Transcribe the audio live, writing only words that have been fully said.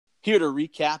Here to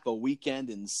recap a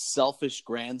weekend in selfish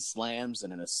grand slams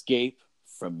and an escape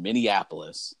from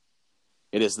Minneapolis.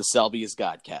 It is the Selby is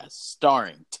Godcast,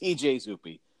 starring T.J.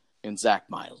 Zuppe and Zack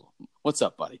Meisel. What's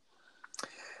up, buddy?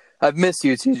 I've missed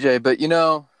you, T.J., but you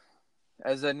know,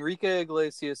 as Enrique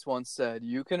Iglesias once said,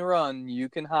 you can run, you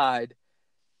can hide,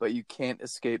 but you can't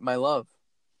escape my love.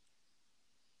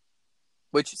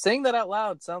 Which, saying that out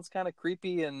loud sounds kind of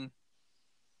creepy and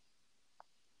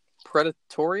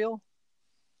predatorial.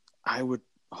 I would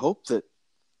hope that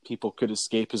people could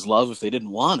escape his love if they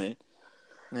didn't want it.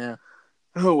 Yeah.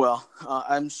 Oh, well.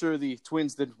 I'm sure the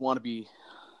Twins didn't want to be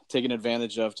taken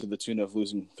advantage of to the tune of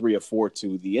losing 3 of 4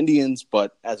 to the Indians,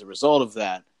 but as a result of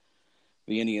that,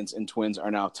 the Indians and Twins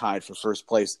are now tied for first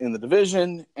place in the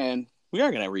division, and we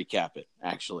are going to recap it,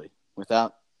 actually,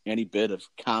 without any bit of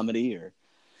comedy or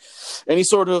any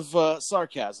sort of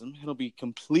sarcasm. It'll be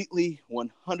completely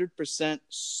 100%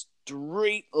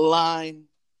 straight line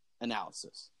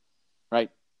analysis,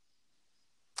 right?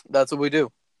 That's what we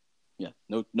do. Yeah,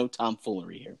 no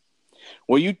tomfoolery here.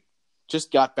 Well, you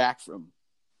just got back from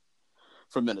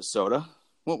Minnesota.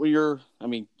 What were you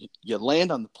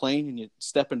land on the plane and you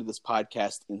step into this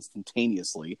podcast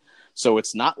instantaneously. So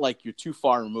it's not like you're too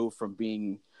far removed from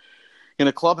being in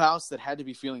a clubhouse that had to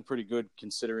be feeling pretty good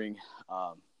considering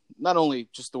not only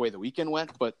just the way the weekend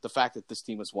went, but the fact that this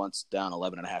team was once down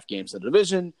 11.5 games in the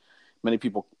division. Many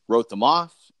people wrote them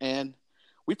off, and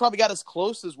we probably got as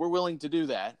close as we're willing to do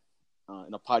that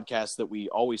in a podcast that we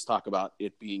always talk about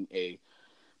it being a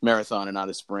marathon and not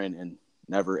a sprint, and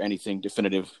never anything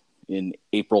definitive in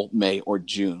April, May, or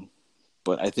June.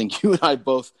 But I think you and I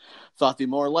both thought the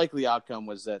more likely outcome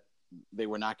was that they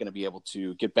were not going to be able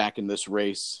to get back in this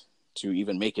race to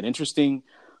even make it interesting,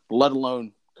 let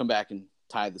alone come back and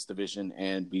tie this division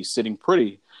and be sitting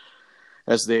pretty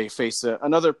as they face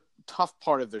another tough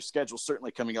part of their schedule,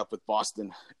 certainly coming up with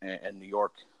Boston and New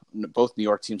York, both New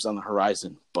York teams on the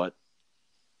horizon. But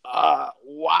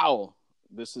wow,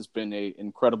 this has been an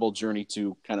incredible journey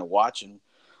to kind of watch and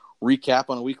recap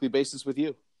on a weekly basis with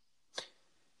you.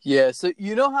 Yeah, so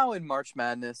you know how in March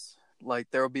Madness,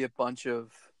 like there will be a bunch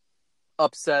of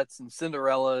upsets and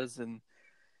Cinderellas, and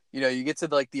you know, you get to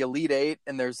like the Elite Eight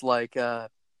and there's like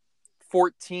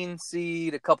 14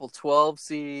 seed, a couple 12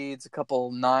 seeds, a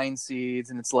couple 9 seeds,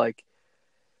 and it's like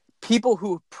people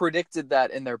who predicted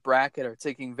that in their bracket are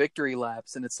taking victory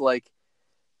laps, and it's like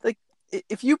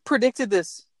if you predicted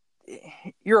this,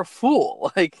 you're a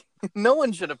fool. Like no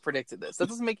one should have predicted this. That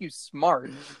doesn't make you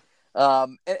smart.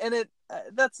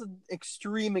 That's an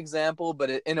extreme example, but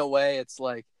in a way, it's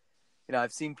like, you know,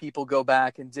 I've seen people go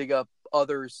back and dig up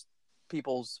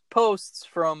people's posts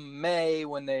from May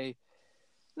when they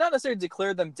not necessarily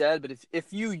declared them dead, but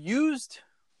if you used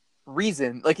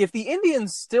reason, like if the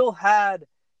Indians still had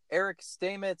Eric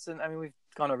Stamets, and I mean, we've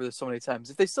gone over this so many times,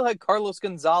 if they still had Carlos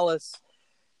Gonzalez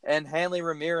and Hanley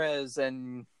Ramirez,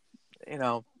 and, you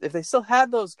know, if they still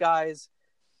had those guys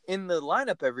in the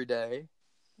lineup every day,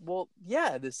 well,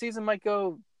 yeah, the season might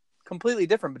go completely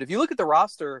different. But if you look at the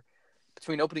roster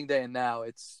between opening day and now,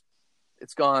 it's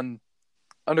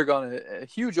undergone a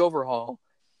huge overhaul,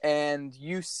 and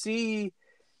you see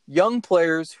young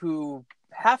players who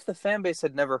half the fan base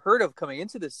had never heard of coming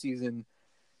into this season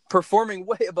performing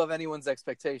way above anyone's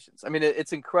expectations. I mean,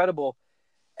 it's incredible.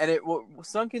 And what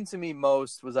sunk into me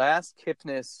most was I asked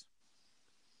Kipnis,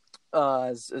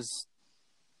 as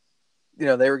you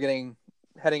know, they were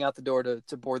heading out the door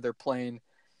to board their plane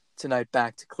tonight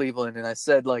back to Cleveland. And I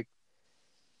said, like,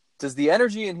 does the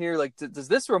energy in here, like, does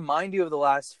this remind you of the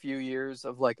last few years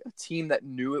of like a team that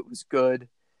knew it was good?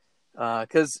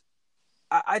 Because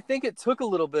I think it took a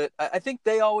little bit. I think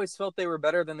they always felt they were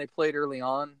better than they played early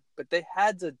on, but they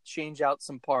had to change out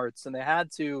some parts, and they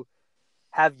had to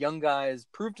have young guys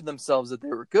prove to themselves that they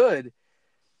were good.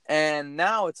 And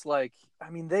now it's like, I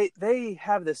mean, they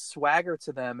have this swagger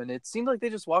to them, and it seemed like they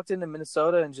just walked into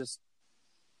Minnesota and just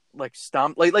like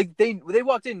stomped. Like they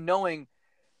walked in knowing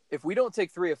if we don't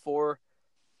take 3 of 4,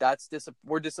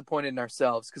 we're disappointed in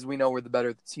ourselves because we know we're the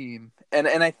better team. And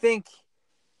I think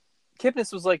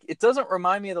Kipnis was like, it doesn't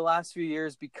remind me of the last few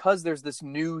years because there's this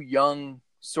new young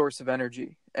source of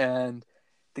energy, and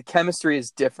the chemistry is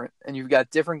different, and you've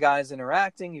got different guys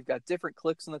interacting. You've got different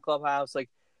cliques in the clubhouse. Like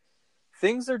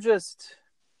things are just,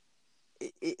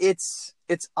 it's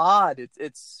odd.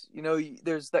 It's, you know,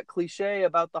 there's that cliche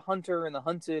about the hunter and the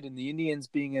hunted and the Indians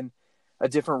being in a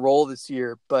different role this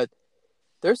year, but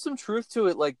there's some truth to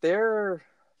it. Like they're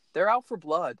out for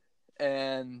blood,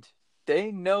 and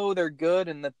they know they're good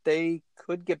and that they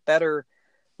could get better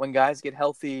when guys get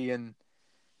healthy and,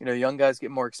 you know, young guys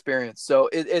get more experience. So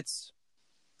it's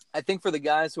I think for the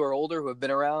guys who are older, who have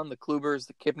been around, the Klubers,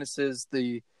 the Kipnises,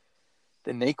 the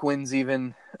Naquins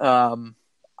even,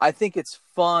 I think it's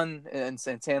fun, and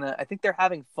Santana, I think they're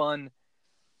having fun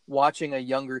watching a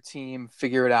younger team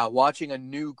figure it out, watching a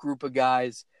new group of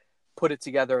guys put it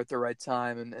together at the right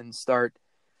time and start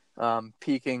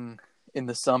peaking in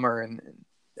the summer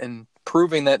and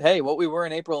proving that, hey, what we were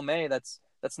in April and May, that's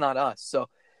not us. So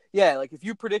yeah, like if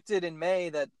you predicted in May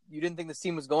that you didn't think this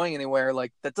team was going anywhere,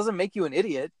 like that doesn't make you an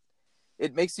idiot.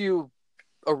 It makes you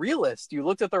a realist. You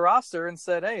looked at the roster and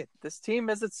said, hey, this team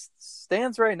as it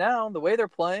stands right now, the way they're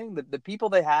playing, the people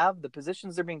they have, the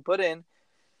positions they're being put in,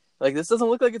 like this doesn't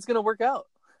look like it's going to work out.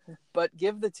 But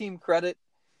give the team credit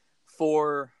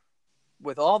for,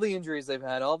 with all the injuries they've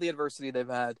had, all the adversity they've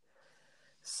had,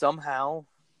 somehow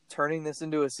turning this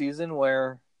into a season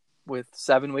where with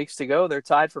 7 weeks to go, they're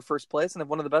tied for first place and have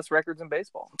one of the best records in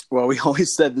baseball. Well, we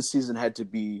always said the season had to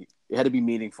be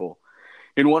meaningful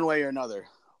in one way or another.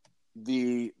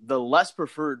 The less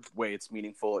preferred way it's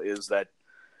meaningful is that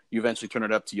you eventually turn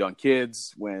it up to young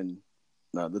kids when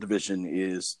the division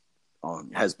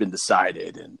has been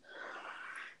decided,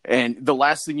 and the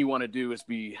last thing you want to do is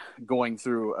be going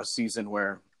through a season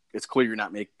where it's clear you're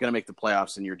not going to make the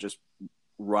playoffs and you're just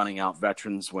running out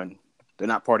veterans when they're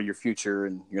not part of your future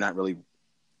and you're not really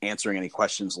answering any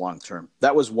questions long term.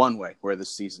 That was one way where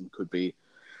this season could be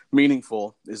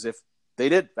meaningful, is if they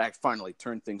did finally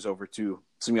turn things over to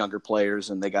some younger players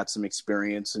and they got some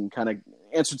experience and kind of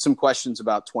answered some questions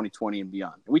about 2020 and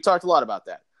beyond. And we talked a lot about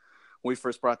that when we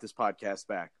first brought this podcast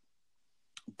back.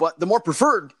 But the more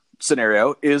preferred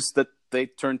scenario is that they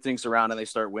turn things around and they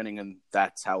start winning, and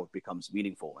that's how it becomes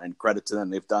meaningful. And credit to them,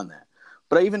 they've done that.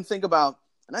 But I even think about,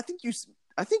 and I think you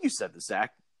said this,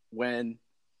 Zach, when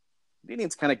the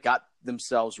Indians kind of got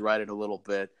themselves righted a little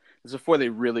bit, it was before they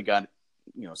really got,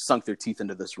 sunk their teeth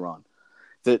into this run,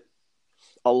 that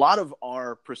a lot of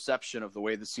our perception of the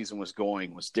way the season was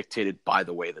going was dictated by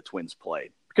the way the Twins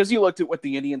played. Because you looked at what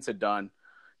the Indians had done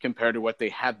compared to what they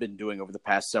have been doing over the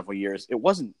past several years. It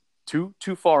wasn't too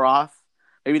far off.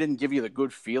 Maybe it didn't give you the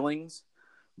good feelings,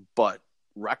 but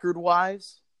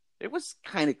record-wise, it was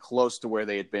kind of close to where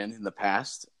they had been in the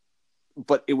past.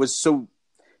 But it was so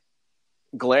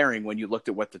glaring when you looked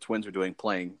at what the Twins were doing,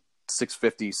 playing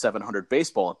 650, 700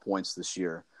 baseball at points this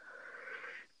year,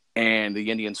 and the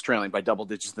Indians trailing by double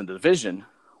digits in the division.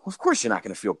 Well, of course you're not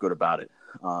going to feel good about it.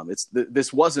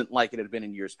 This wasn't like it had been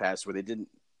in years past where they didn't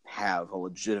have a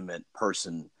legitimate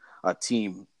person, a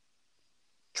team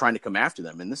trying to come after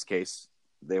them. In this case,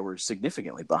 they were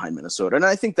significantly behind Minnesota. And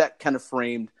I think that kind of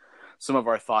framed some of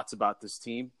our thoughts about this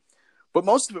team. But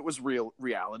most of it was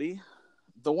reality.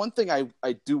 The one thing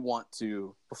I do want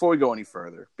to, before we go any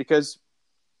further, because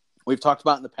we've talked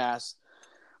about in the past,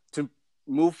 to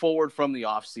move forward from the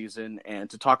offseason and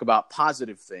to talk about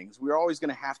positive things, we're always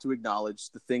going to have to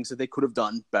acknowledge the things that they could have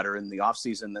done better in the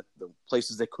offseason, that the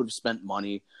places they could have spent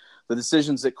money, the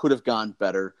decisions that could have gone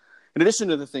better, in addition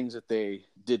to the things that they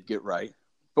did get right.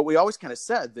 But we always kind of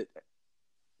said that,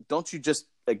 don't you just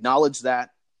acknowledge that,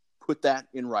 put that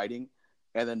in writing,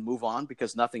 and then move on,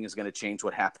 because nothing is going to change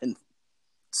what happened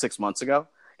 6 months ago.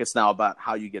 It's now about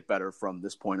how you get better from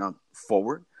this point on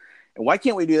forward. And why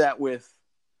can't we do that with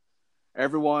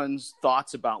everyone's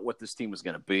thoughts about what this team is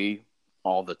going to be,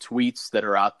 all the tweets that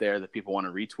are out there that people want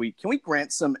to retweet? Can we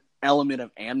grant some element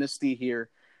of amnesty here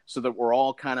so that we're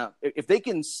all kind of, if they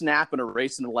can snap and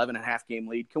erase an 11.5 game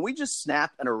lead, can we just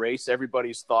snap and erase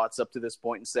everybody's thoughts up to this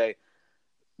point and say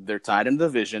they're tied in the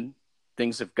division,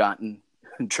 things have gotten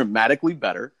dramatically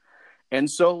better, and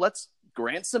so let's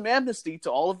grant some amnesty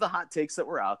to all of the hot takes that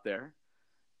were out there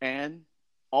and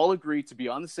all agree to be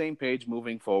on the same page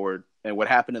moving forward, and what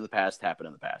happened in the past happened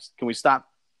in the past. Can we stop?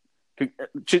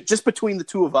 Just between the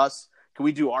two of us, can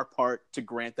we do our part to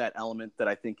grant that element that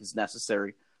I think is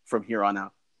necessary from here on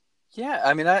out? Yeah,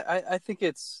 I mean, I think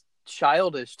it's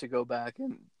childish to go back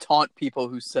and taunt people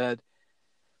who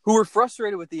were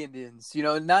frustrated with the Indians,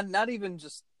 not even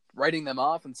just writing them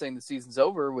off and saying the season's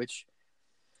over, which,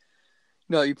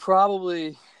 no, you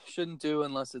probably shouldn't do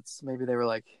unless it's maybe they were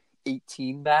like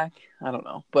 18 back. I don't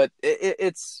know. But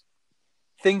it's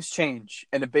things change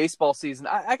in a baseball season.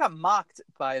 I got mocked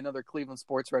by another Cleveland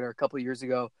sports writer a couple of years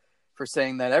ago for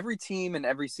saying that every team and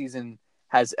every season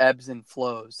has ebbs and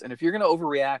flows. And if you're going to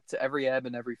overreact to every ebb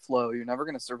and every flow, you're never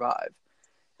going to survive.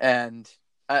 And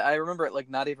I remember it, like,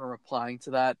 not even replying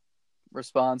to that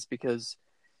response because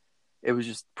it was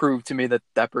just proved to me that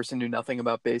that person knew nothing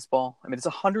about baseball. I mean, it's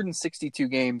 162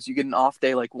 games. You get an off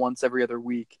day like once every other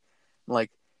week.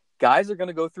 Like, guys are going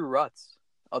to go through ruts.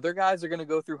 Other guys are going to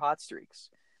go through hot streaks.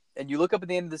 And you look up at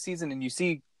the end of the season and you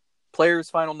see players'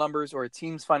 final numbers or a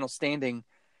team's final standing,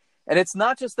 And it's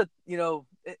not just that,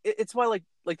 it's why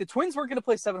like the Twins weren't going to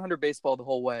play 700 baseball the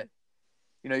whole way.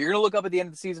 You're going to look up at the end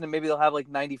of the season and maybe they'll have like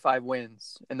 95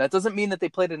 wins. And that doesn't mean that they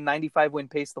played at a 95 win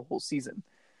pace the whole season.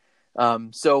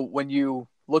 So when you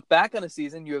look back on a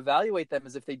season, you evaluate them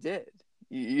as if they did.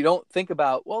 You don't think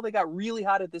about, well, they got really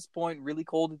hot at this point, really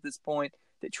cold at this point.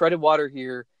 They treaded water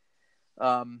here.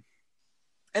 And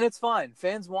it's fine.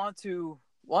 Fans want to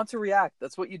react.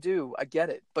 That's what you do. I get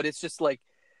it. But it's just like,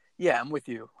 yeah, I'm with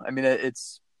you. I mean,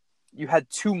 you had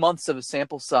 2 months of a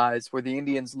sample size where the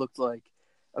Indians looked like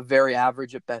a very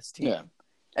average at best team. Yeah.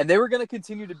 And they were going to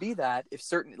continue to be that if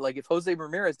Jose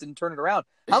Ramirez didn't turn it around.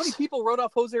 How many people wrote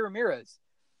off Jose Ramirez?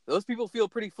 Those people feel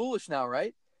pretty foolish now,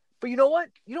 right? But you know what?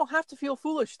 You don't have to feel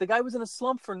foolish. The guy was in a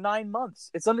slump for 9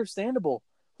 months. It's understandable.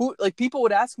 People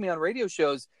would ask me on radio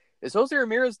shows, is Jose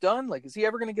Ramirez done? Like, is he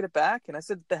ever going to get it back? And I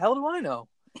said, the hell do I know?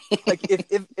 Like,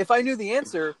 if I knew the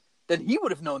answer, then he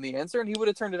would have known the answer and he would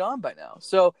have turned it on by now.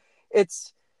 So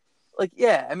it's like,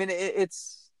 yeah, I mean,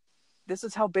 this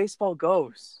is how baseball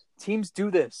goes. Teams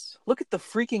do this. Look at the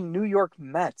freaking New York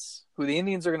Mets, who the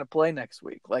Indians are going to play next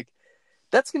week. Like,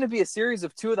 that's going to be a series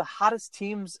of 2 of the hottest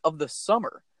teams of the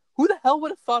summer. Who the hell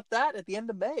would have thought that at the end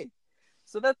of May?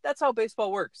 So that's how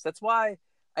baseball works. That's why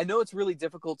I know it's really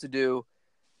difficult to do.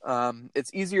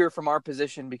 It's easier from our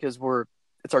position because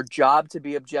it's our job to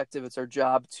be objective. It's our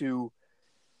job to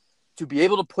be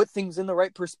able to put things in the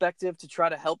right perspective, to try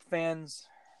to help fans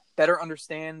better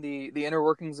understand the inner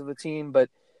workings of the team. But,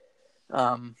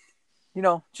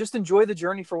 just enjoy the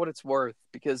journey for what it's worth,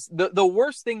 because the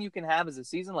worst thing you can have is a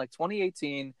season like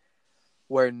 2018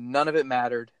 where none of it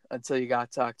mattered until you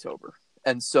got to October.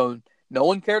 And so no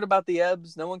one cared about the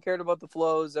ebbs. No one cared about the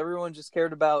flows. Everyone just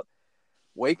cared about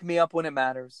wake me up when it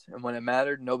matters. And when it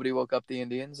mattered, nobody woke up the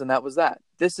Indians. And that was that.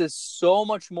 This is so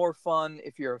much more fun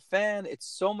if you're a fan. It's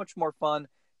so much more fun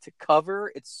to cover.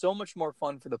 It's so much more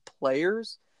fun for the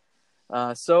players.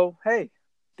 So, hey,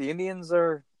 the Indians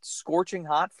are scorching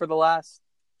hot for the last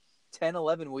 10,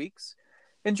 11 weeks.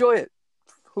 Enjoy it.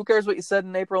 Who cares what you said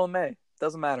in April and May?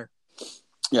 Doesn't matter.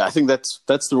 Yeah, I think that's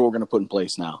the rule we're going to put in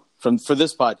place now for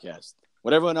this podcast.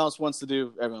 What everyone else wants to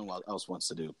do, everyone else wants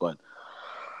to do. But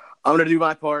I'm going to do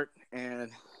my part,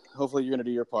 and hopefully you're going to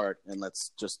do your part, and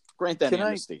let's just grant that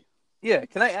amnesty.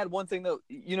 Can I add one thing, though?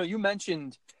 You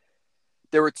mentioned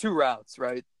there were 2 routes,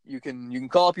 right? You can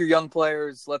call up your young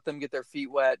players, let them get their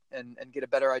feet wet, and get a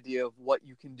better idea of what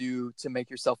you can do to make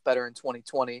yourself better in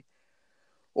 2020.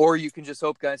 Or you can just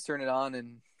hope guys turn it on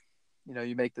and,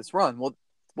 you make this run. Well,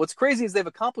 what's crazy is they've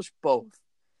accomplished both.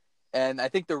 And I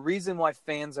think the reason why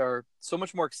fans are so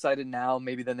much more excited now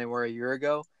maybe than they were a year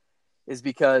ago is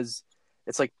because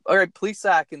it's like, all right,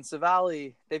 Plesac and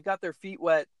Savali, they've got their feet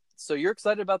wet. So you're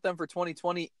excited about them for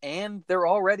 2020, and they're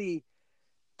already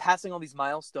passing all these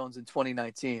milestones in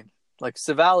 2019. Like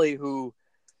Savali, who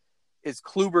is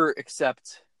Kluber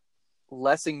except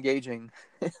less engaging,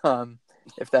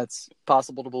 if that's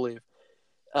possible to believe.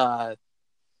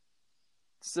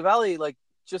 Savali,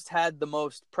 just had the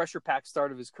most pressure-packed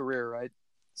start of his career, right?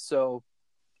 So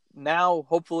now,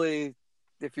 hopefully,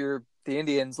 if you're the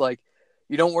Indians,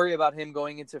 you don't worry about him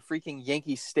going into freaking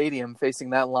Yankee Stadium facing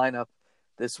that lineup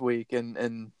this week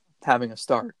and having a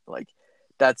start.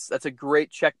 That's a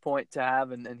great checkpoint to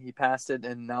have, and he passed it,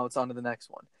 and now it's on to the next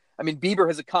one. I mean, Bieber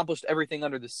has accomplished everything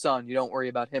under the sun. You don't worry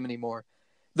about him anymore.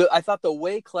 I thought the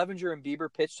way Clevenger and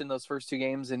Bieber pitched in those first 2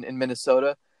 games in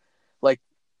Minnesota,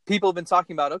 people have been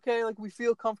talking about, okay, we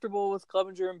feel comfortable with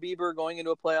Clevenger and Bieber going into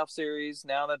a playoff series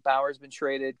now that Bauer's been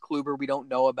traded. Kluber we don't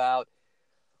know about.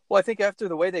 Well, I think after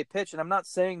the way they pitch, and I'm not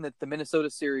saying that the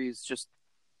Minnesota series just,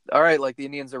 all right, the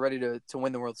Indians are ready to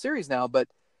win the World Series now, but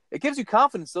it gives you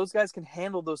confidence those guys can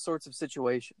handle those sorts of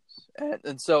situations.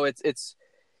 And so it's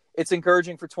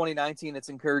encouraging for 2019. It's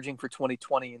encouraging for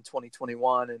 2020 and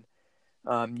 2021.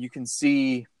 And you can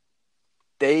see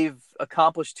they've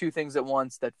accomplished 2 things at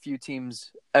once that few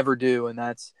teams ever do, and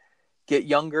that's get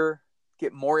younger,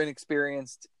 get more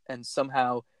inexperienced, and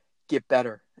somehow get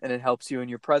better. And it helps you in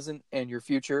your present and your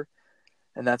future,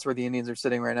 and that's where the Indians are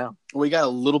sitting right now. We got a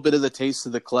little bit of the taste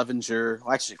of the Clevenger.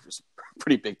 Well, actually, it was a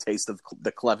pretty big taste of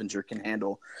the Clevenger can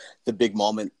handle the big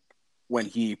moment when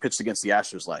he pitched against the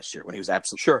Astros last year, when he was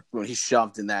absolutely sure. When he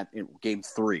shoved in Game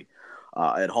 3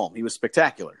 at home. He was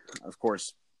spectacular. Of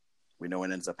course, we know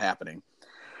what ends up happening.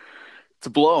 It's a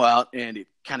blowout, and it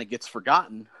kind of gets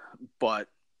forgotten, but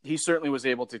he certainly was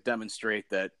able to demonstrate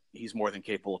that he's more than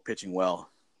capable of pitching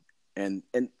well. And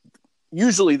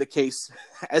usually the case,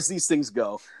 as these things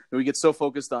go, we get so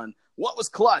focused on what was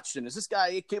clutch, and is this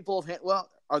guy capable of well,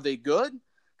 are they good?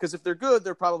 Because if they're good,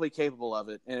 they're probably capable of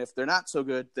it. And if they're not so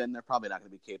good, then they're probably not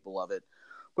going to be capable of it.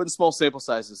 But in small sample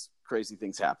sizes, crazy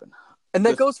things happen. And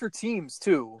that goes for teams,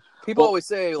 too. People always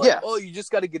say, like, oh, you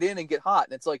just got to get in and get hot.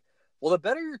 And it's like, well, the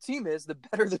better your team is, the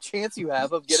better the chance you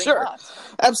have of getting hot.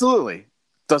 Absolutely.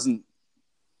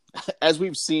 As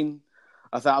we've seen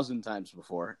 1,000 times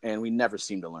before, and we never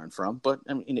seem to learn from, but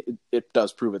I mean, it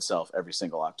does prove itself every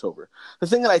single October. The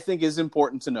thing that I think is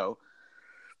important to know,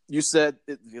 you said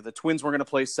the Twins were going to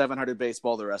play 700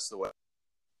 baseball the rest of the way.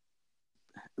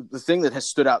 The thing that has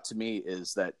stood out to me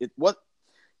is that it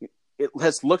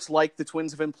has looked like the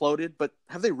Twins have imploded, but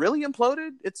have they really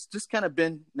imploded? It's just kind of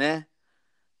been,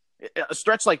 a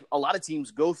stretch like a lot of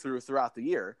teams go throughout the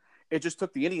year. It just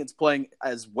took the Indians playing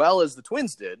as well as the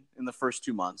Twins did in the first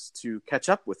 2 months to catch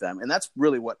up with them. And that's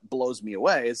really what blows me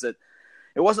away, is that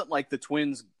it wasn't like the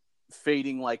Twins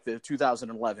fading like the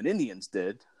 2011 Indians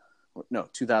did. No,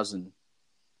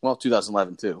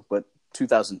 2011 too, but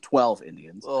 2012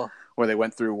 Indians, where they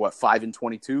went through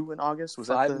 5-22 in August. Was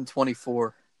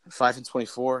 5-24?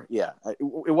 5-24. Yeah, it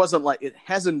wasn't like, it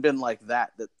hasn't been like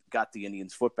that got the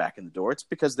Indians' foot back in the door. It's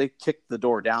because they kicked the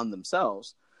door down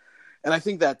themselves, and I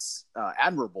think that's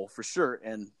admirable for sure,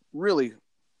 and really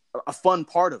a fun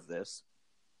part of this.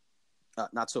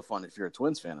 Not so fun if you're a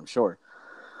Twins fan, I'm sure.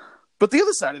 But the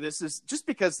other side of this is, just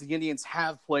because the Indians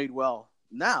have played well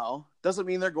now doesn't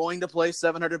mean they're going to play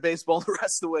 700 baseball the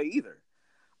rest of the way either.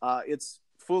 It's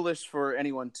foolish for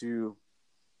anyone to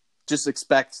just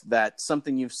expect that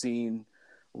something you've seen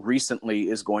recently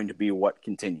is going to be what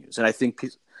continues. And I think,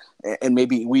 and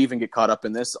maybe we even get caught up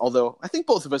in this, although I think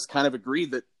both of us kind of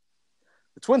agreed that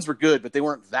the Twins were good, but they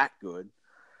weren't that good.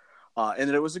 And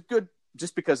that it was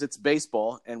just because it's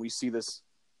baseball and we see this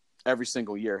every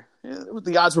single year.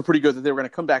 The odds were pretty good that they were going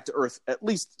to come back to earth at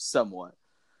least somewhat.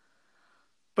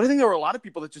 But I think there were a lot of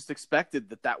people that just expected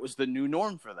that was the new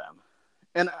norm for them.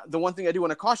 And the one thing I do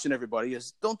want to caution everybody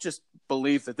is, don't just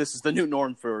believe that this is the new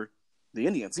norm for the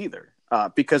Indians either,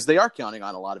 because they are counting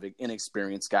on a lot of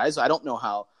inexperienced guys. I don't know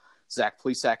how Zach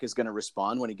Plesac is going to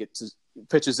respond when he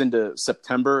pitches into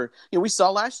September. We saw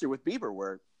last year with Bieber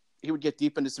where he would get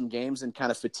deep into some games and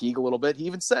kind of fatigue a little bit. He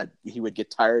even said he would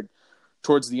get tired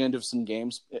towards the end of some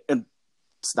games, and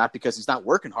it's not because he's not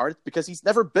working hard. It's because he's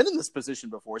never been in this position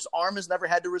before. His arm has never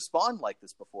had to respond like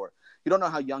this before. You don't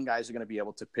know how young guys are going to be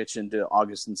able to pitch into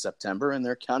August and September, and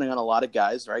they're counting on a lot of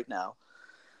guys right now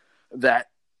that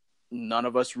none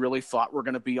of us really thought were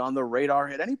going to be on the radar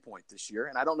at any point this year.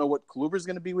 And I don't know what Kluber's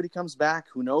going to be when he comes back.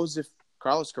 Who knows if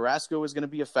Carlos Carrasco is going to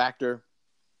be a factor.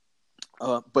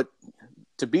 But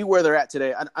to be where they're at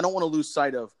today, I don't want to lose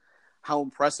sight of how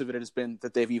impressive it has been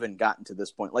that they've even gotten to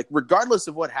this point. Like, regardless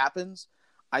of what happens,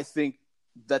 I think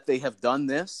that they have done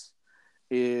this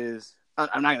is,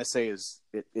 I'm not going to say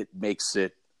it makes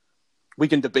it, we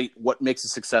can debate what makes a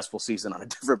successful season on a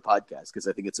different podcast, because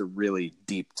I think it's a really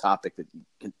deep topic that you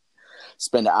can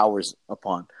spend hours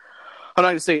upon. I'm not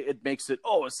going to say it makes it,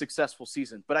 a successful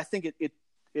season, but I think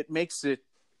it makes it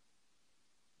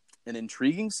an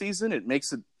intriguing season. It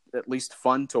makes it at least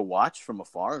fun to watch from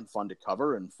afar and fun to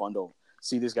cover and fun to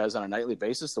see these guys on a nightly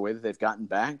basis, the way that they've gotten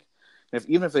back. And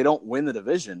even if they don't win the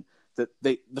division,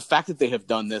 the fact that they have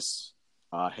done this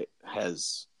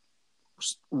has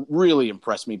really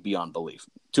impressed me beyond belief,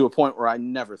 to a point where I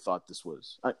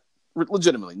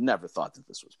legitimately never thought that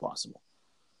this was possible.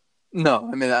 No,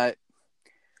 I mean,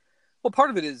 part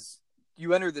of it is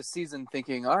you enter this season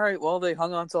thinking, all right, well, they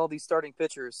hung on to all these starting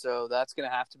pitchers, so that's going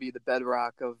to have to be the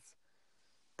bedrock of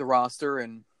the roster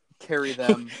and carry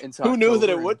them into Who knew that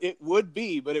it would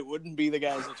be, but it wouldn't be the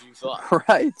guys that you thought.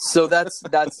 Right. So that's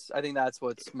I think that's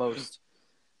what's most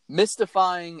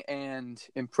mystifying and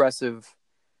impressive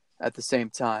at the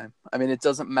same time. I mean, it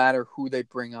doesn't matter who they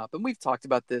bring up. And we've talked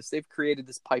about this. They've created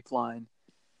this pipeline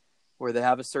where they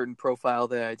have a certain profile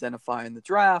they identify in the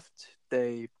draft.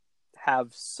 They have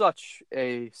such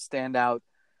a standout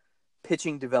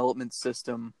pitching development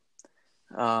system,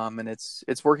 and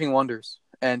it's working wonders.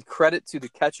 And credit to the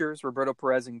catchers, Roberto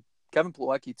Perez and Kevin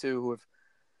Plawecki, too, who have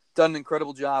done an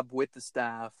incredible job with the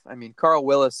staff. I mean, Carl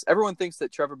Willis, everyone thinks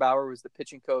that Trevor Bauer was the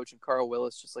pitching coach and Carl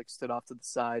Willis just stood off to the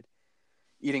side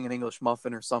eating an English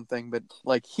muffin or something. But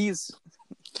he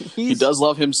does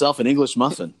love himself an English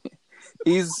muffin.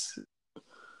 He's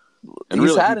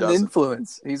had an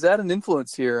influence. He's had an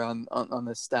influence here on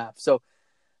this staff. So,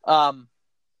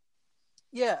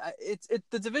 yeah,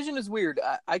 the division is weird.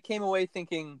 I came away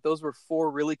thinking those were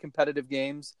 4 really competitive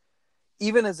games.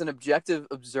 Even as an objective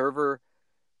observer,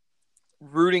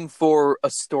 rooting for a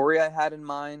story I had in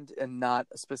mind and not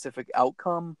a specific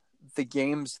outcome, the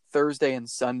games Thursday and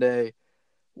Sunday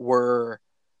were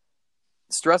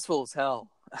stressful as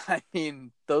hell. I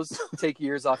mean, those take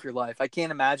years off your life. I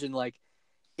can't imagine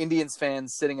Indians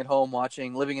fans sitting at home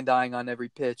watching, living and dying on every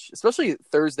pitch, especially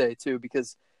Thursday too,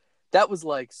 because that was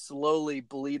like slowly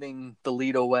bleeding the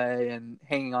lead away and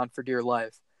hanging on for dear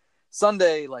life.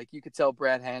 Sunday, like you could tell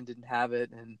Brad Hand didn't have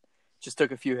it and just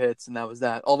took a few hits and that was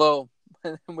that. Although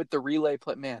with the relay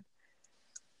play, man,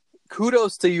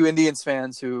 kudos to you Indians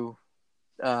fans who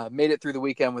made it through the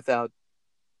weekend without,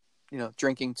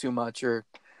 drinking too much or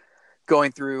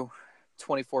going through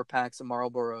 24 packs of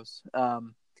Marlboros.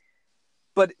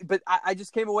 But I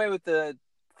just came away with the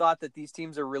thought that these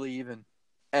teams are really even.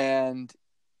 And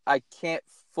I can't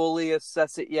fully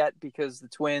assess it yet because the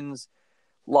Twins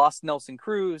lost Nelson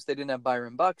Cruz. They didn't have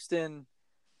Byron Buxton.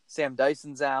 Sam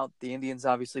Dyson's out. The Indians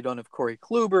obviously don't have Corey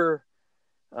Kluber.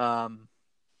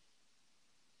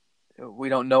 We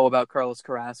don't know about Carlos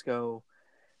Carrasco.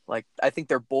 Like, I think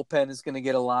their bullpen is going to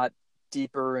get a lot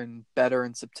deeper and better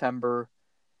in September.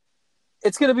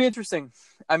 It's going to be interesting.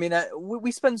 I mean,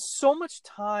 we spend so much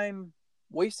time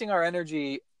wasting our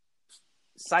energy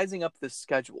sizing up the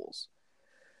schedules.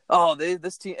 Oh,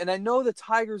 this team, and I know the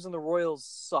Tigers and the Royals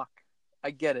suck.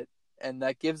 I get it, and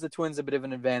that gives the Twins a bit of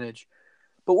an advantage.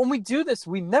 But when we do this,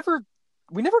 we never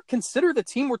consider the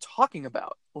team we're talking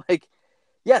about. Like,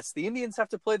 yes, the Indians have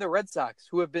to play the Red Sox,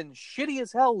 who have been shitty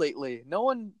as hell lately. No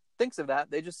one thinks of that.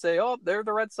 They just say, "Oh, they're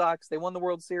the Red Sox. They won the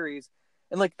World Series."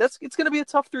 And like it's going to be a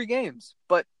tough 3 games.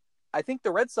 But I think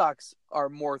the Red Sox are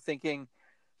more thinking,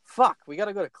 "Fuck, we got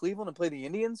to go to Cleveland and play the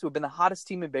Indians, who have been the hottest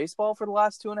team in baseball for the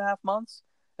last 2.5 months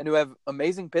and who have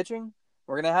amazing pitching.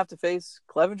 We're going to have to face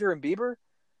Clevenger and Bieber.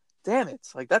 Damn it.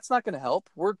 Like, that's not going to help.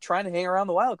 We're trying to hang around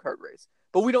the wild card race."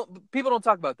 But people don't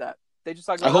talk about that. They just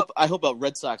talk about I hope a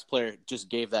Red Sox player just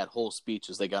gave that whole speech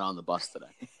as they got on the bus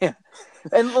today. Yeah.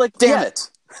 And like, damn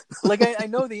it. Like, I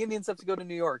know the Indians have to go to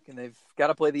New York and they've got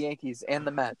to play the Yankees and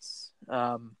the Mets.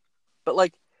 But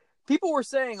like, people were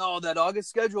saying, "Oh, that August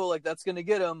schedule, like that's going to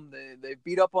get them. They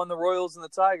beat up on the Royals and the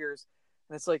Tigers."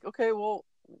 And it's like, okay, well,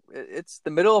 it's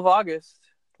the middle of August.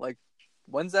 Like,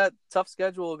 when's that tough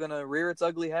schedule going to rear its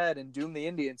ugly head and doom the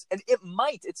Indians? And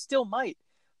it still might,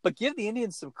 but give the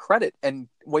Indians some credit. And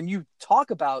when you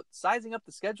talk about sizing up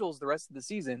the schedules the rest of the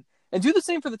season, and do the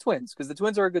same for the Twins, because the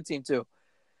Twins are a good team too.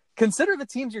 Consider the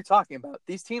teams you're talking about.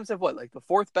 These teams have like the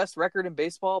 4th best record in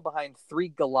baseball behind 3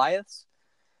 Goliaths.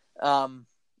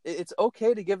 It's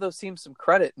okay to give those teams some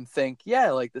credit and think,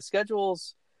 yeah, like the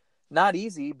schedule's not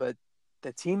easy, but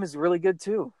the team is really good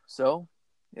too. So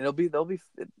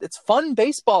it's fun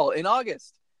baseball in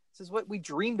August. This is what we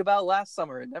dreamed about last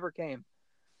summer. It never came.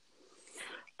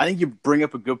 I think you bring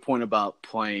up a good point about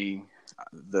playing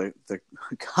the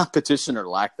competition or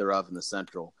lack thereof in the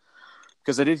Central,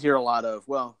 because I did hear a lot of,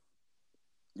 well,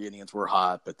 the Indians were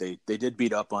hot, but they did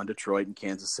beat up on Detroit and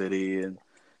Kansas City and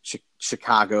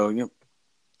Chicago.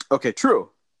 Okay, true.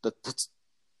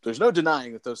 There's no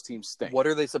denying that those teams stink. What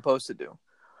are they supposed to do?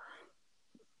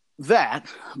 That,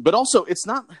 but also it's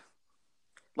not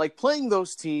like playing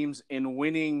those teams and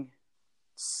winning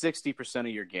 60% of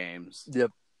your games.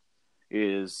 Yep.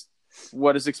 Is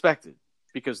what is expected,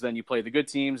 because then you play the good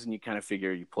teams and you kind of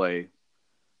figure you play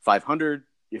 500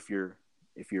 if you're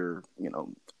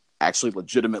actually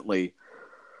legitimately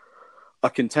a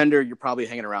contender. You're probably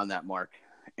hanging around that mark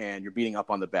and you're beating up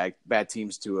on the bad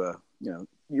teams to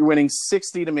you're winning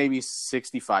 60 to maybe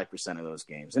 65% of those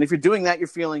games. And if you're doing that, you're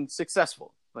feeling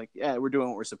successful. Like, yeah, we're doing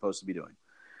what we're supposed to be doing.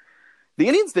 The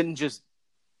Indians didn't just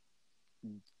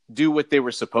do what they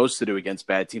were supposed to do against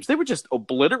bad teams. They were just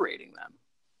obliterating them,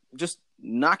 just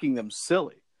knocking them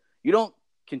silly. You don't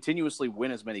continuously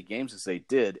win as many games as they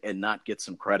did and not get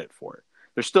some credit for it.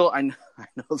 There's still, I know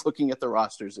looking at the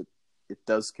rosters, it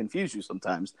does confuse you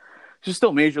sometimes. There's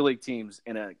still major league teams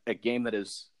in a game that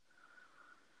is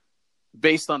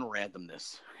based on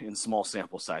randomness in small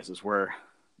sample sizes where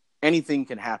anything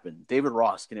can happen. David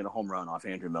Ross can hit a home run off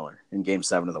Andrew Miller in Game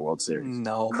 7 of the World Series.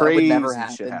 No, crazy that would never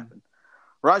happen. Shit happen.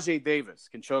 Rajay Davis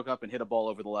can choke up and hit a ball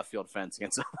over the left field fence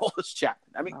against Aroldis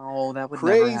Chapman. I mean, that would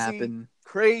never happen.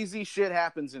 Crazy shit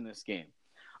happens in this game.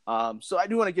 So I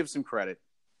do want to give some credit.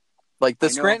 Like the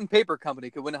Scranton Paper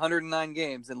Company could win 109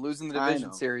 games and lose in the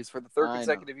division series for the 3rd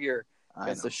consecutive year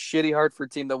against a shitty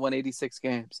Hartford team that won 86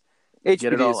 games.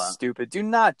 HPD is stupid. Do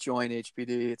not join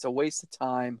HPD. It's a waste of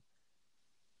time.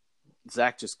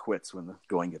 Zach just quits when the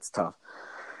going gets tough.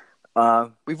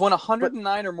 We've won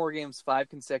 109 or more games 5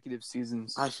 consecutive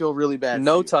seasons. I feel really bad.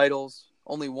 No titles,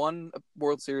 only 1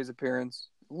 World Series appearance.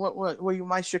 Well,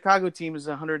 my Chicago team is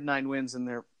 109 wins and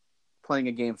they're playing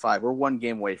a Game 5. We're 1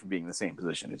 game away from being in the same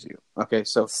position as you. Okay,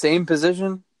 so same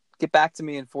position. Get back to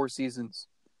me in 4 seasons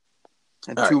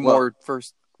and 2 more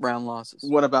first round losses.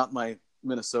 What about my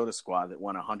Minnesota squad that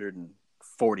won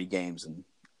 140 games and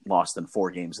lost in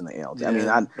 4 games in the ALD. Yeah, I mean,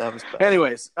 that was bad.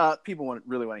 anyways, people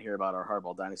really want to hear about our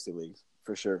Hardball Dynasty leagues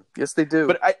for sure. Yes, they do.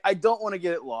 But I don't want to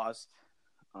get it lost.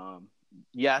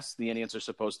 Yes, the Indians are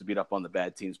supposed to beat up on the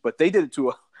bad teams, but they did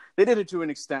it to an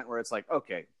extent where it's like,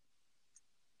 okay,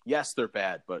 yes, they're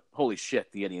bad, but holy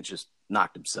shit, the Indians just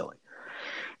knocked them silly.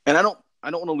 And I don't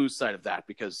want to lose sight of that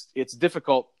because it's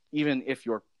difficult, even if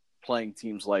you're playing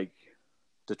teams like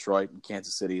Detroit and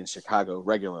Kansas City and Chicago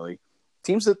regularly,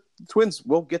 teams that the Twins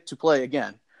will get to play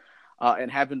again and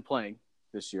have been playing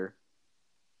this year.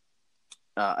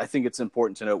 I think it's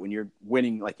important to note when you're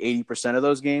winning like 80% of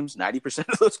those games, 90%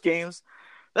 of those games,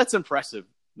 that's impressive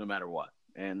no matter what.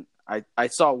 And I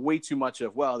saw way too much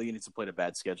of, well, the Indians have played a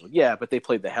bad schedule. Yeah, but they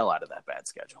played the hell out of that bad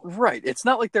schedule. Right. It's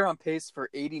not like they're on pace for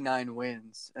 89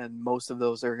 wins, and most of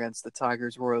those are against the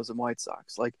Tigers, Royals, and White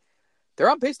Sox. Like, they're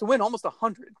on pace to win almost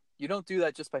 100. You don't do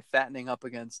that just by fattening up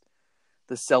against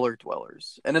the cellar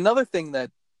dwellers. And another thing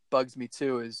that bugs me,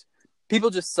 too, is people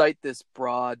just cite this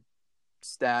broad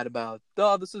stat about,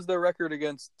 this is their record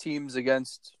against teams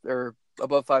against or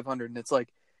above 500. And it's like,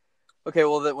 okay,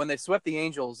 well, when they swept the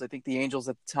Angels, I think the Angels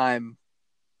at the time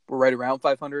were right around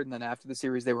 500, and then after the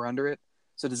series, they were under it.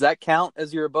 So does that count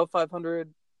as you're above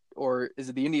 500, or is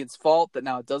it the Indians' fault that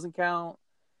now it doesn't count?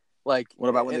 Like, what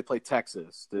about when they play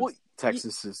Texas?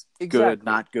 Texas is exactly. Good,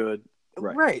 not good.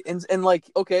 Right. And like,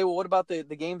 okay, well, what about the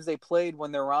games they played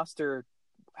when their roster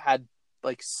had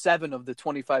like 7 of the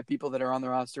 25 people that are on the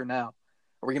roster now?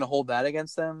 Are we going to hold that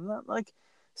against them? Like,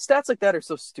 stats like that are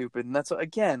so stupid. And that's,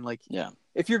 again, like,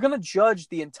 if you're going to judge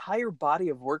the entire body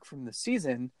of work from the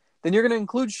season, then you're going to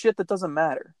include shit that doesn't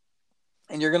matter.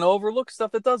 And you're going to overlook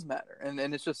stuff that does matter. And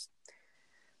it's just,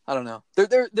 I don't know.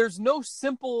 There's no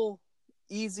simple,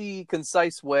 easy,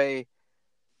 concise way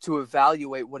to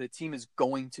evaluate what a team is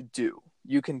going to do.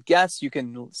 You can guess, you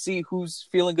can see who's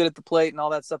feeling good at the plate and all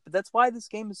that stuff. But that's why this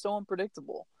game is so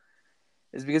unpredictable.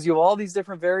 Is because you have all these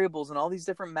different variables and all these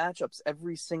different matchups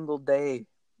every single day.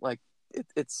 Like,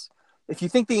 it's if you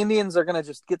think the Indians are going to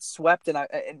just get swept, and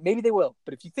maybe they will,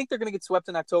 but if you think they're going to get swept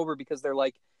in October because they're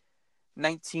like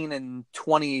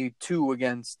 19-22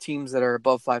 against teams that are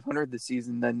above 500 this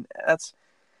season, then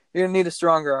you're going to need a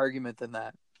stronger argument than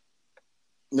that.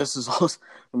 This is also,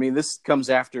 this comes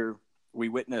after we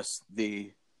witnessed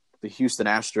the Houston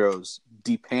Astros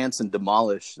de-pants and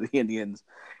demolish the Indians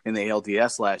in the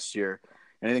ALDS last year.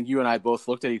 And I think you and I both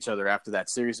looked at each other after that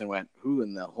series and went, who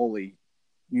in the holy,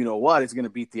 what is going to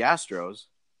beat the Astros?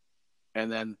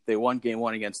 And then they won game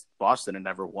 1 against Boston and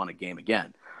never won a game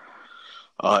again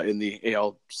in the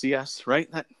ALCS, right?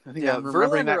 I think I'm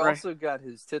remembering that right. Verlander also got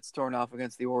his tits torn off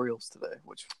against the Orioles today,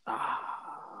 which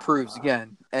proves,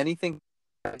 again, anything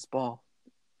baseball.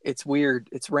 It's weird.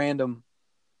 It's random.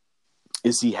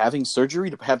 Is he having surgery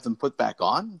to have them put back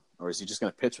on? Or is he just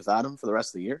going to pitch without him for the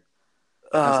rest of the year?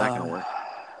 How's that going to work?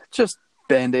 Just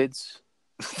Band-Aids.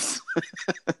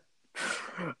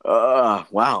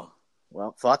 Wow.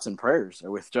 Well, thoughts and prayers are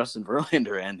with Justin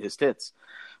Verlander and his tits.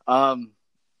 I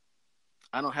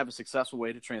don't have a successful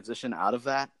way to transition out of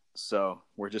that, so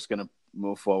we're just going to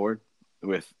move forward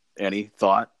with any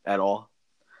thought at all.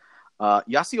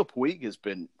 Yasiel Puig has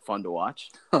been fun to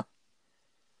watch. Huh.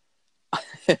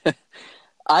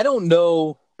 I don't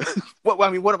know.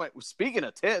 What am I speaking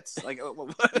of tits? Like,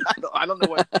 I don't know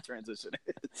what the transition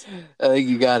is. I think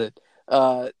you got it.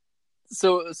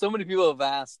 So many people have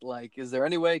asked, like, is there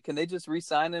any way, can they just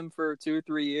re-sign him for 2 or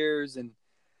 3 years? And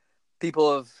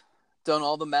people have done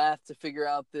all the math to figure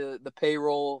out the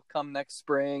payroll come next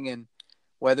spring and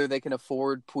whether they can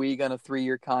afford Puig on a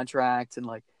 3-year contract. And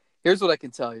like, here's what I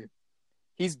can tell you.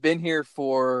 He's been here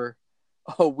for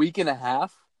a week and a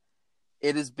half.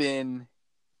 It has been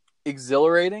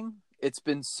exhilarating. It's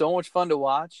been so much fun to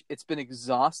watch. It's been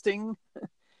exhausting.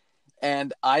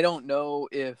 And I don't know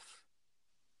if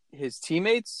his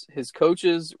teammates, his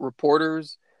coaches,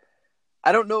 reporters,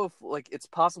 I don't know if like it's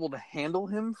possible to handle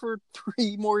him for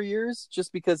 3 more years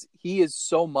just because he is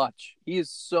so much. He's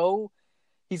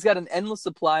got an endless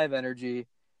supply of energy.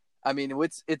 I mean,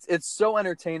 it's so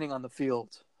entertaining on the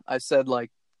field. I said,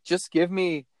 like, just give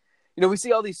me, we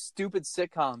see all these stupid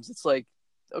sitcoms. It's like,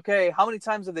 okay, how many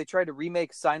times have they tried to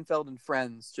remake Seinfeld and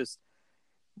Friends, just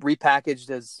repackaged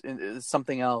as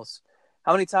something else?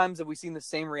 How many times have we seen the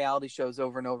same reality shows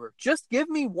over and over? Just give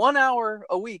me 1 hour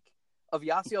a week of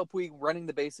Yasiel Puig running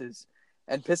the bases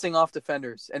and pissing off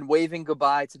defenders and waving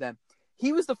goodbye to them.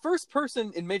 He was the first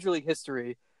person in Major League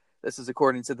history, this is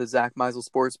according to the Zack Meisel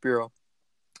Sports Bureau,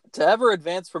 to ever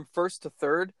advance from first to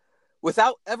third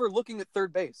without ever looking at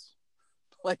third base.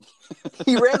 Like,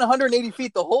 he ran 180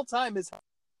 feet the whole time,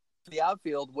 the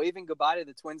outfield, waving goodbye to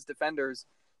the Twins defenders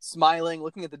smiling,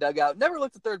 looking at the dugout. Never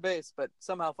looked at third base, but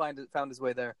somehow found his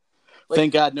way there. Like,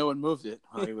 thank God no one moved it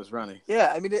while he was running.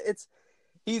 Yeah, I mean,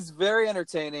 he's very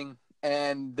entertaining.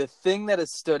 And the thing that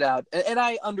has stood out, and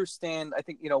I understand, I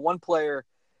think, one player,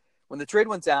 when the trade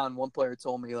went down, one player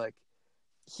told me, like,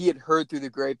 he had heard through the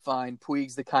grapevine,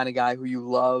 Puig's the kind of guy who you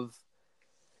love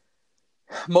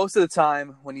most of the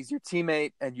time when he's your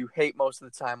teammate, and you hate most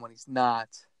of the time when he's not.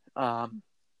 And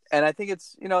I think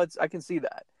I can see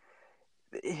that.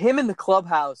 Him in the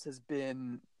clubhouse has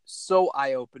been so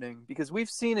eye-opening because we've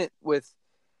seen it with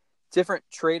different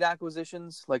trade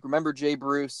acquisitions. Like, remember Jay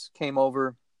Bruce came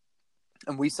over,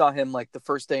 and we saw him, like, the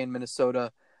first day in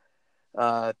Minnesota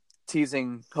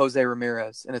teasing Jose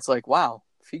Ramirez. And it's like, wow,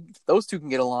 if those two can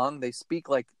get along, they speak,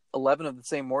 like, 11 of the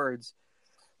same words.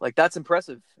 Like, that's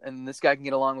impressive. And this guy can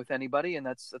get along with anybody, and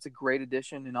that's a great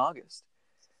addition in August.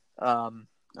 I'm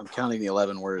counting the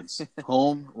 11 words.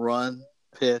 Home, run,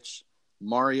 pitch,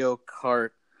 Mario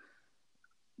Kart,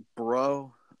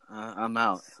 bro, I'm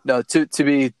out. No, to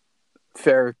be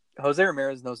fair, Jose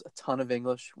Ramirez knows a ton of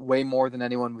English, way more than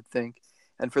anyone would think.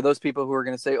 And for those people who are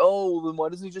going to say, oh, then why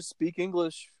doesn't he just speak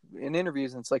English in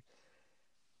interviews? And it's like,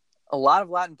 a lot of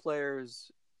Latin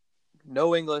players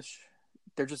know English.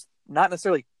 They're just not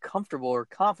necessarily comfortable or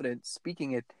confident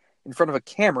speaking it in front of a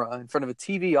camera, in front of a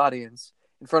TV audience,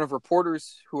 in front of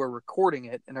reporters who are recording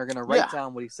it and are going to write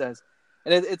down what he says.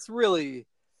 And it's really...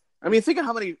 I mean, think of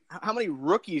how many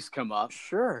rookies come up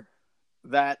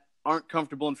that aren't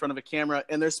comfortable in front of a camera,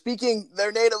 and they're speaking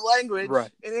their native language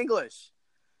in English.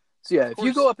 So, yeah, if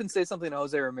you go up and say something to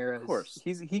Jose Ramirez,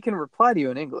 he can reply to you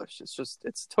in English. It's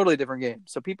a totally different game.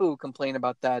 So people who complain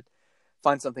about that,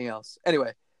 find something else.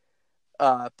 Anyway,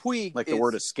 Puig... Like the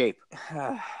word escape.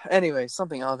 Anyway,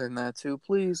 something other than that, too,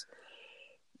 please.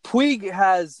 Puig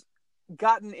has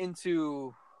gotten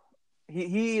into...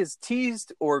 He is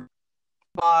teased or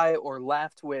by or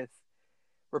laughed with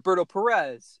Roberto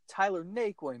Perez, Tyler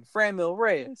Naquin, Franmil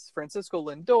Reyes, Francisco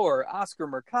Lindor, Oscar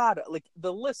Mercado. Like,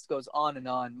 the list goes on and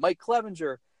on. Mike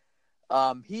Clevenger.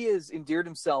 He has endeared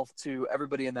himself to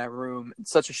everybody in that room in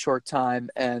such a short time.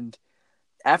 And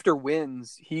after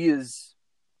wins, he is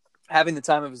having the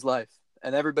time of his life,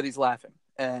 and everybody's laughing.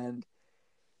 And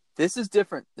this is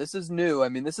different. This is new. I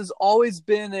mean, this has always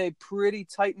been a pretty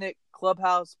tight-knit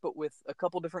clubhouse, but with a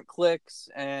couple different cliques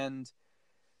and,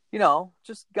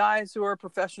 just guys who are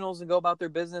professionals and go about their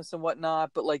business and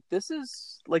whatnot. But, like, this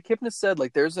is, like Hypnus said,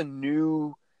 like, there's a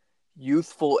new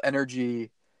youthful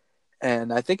energy,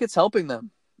 and I think it's helping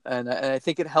them. And I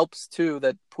think it helps, too,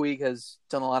 that Puig has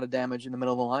done a lot of damage in the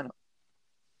middle of the lineup.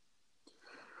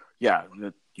 Yeah,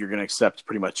 you're going to accept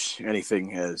pretty much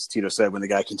anything, as Tito said, when the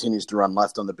guy continues to run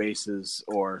left on the bases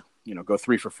or, go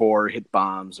 3 for 4, hit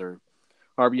bombs or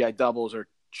RBI doubles or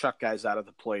chuck guys out of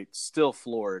the plate. Still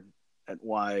floored at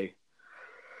why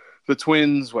the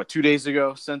Twins, 2 days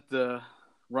ago, sent the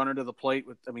runner to the plate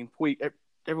with, Puig.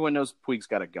 Everyone knows Puig's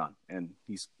got a gun, and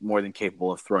he's more than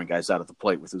capable of throwing guys out of the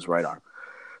plate with his right arm.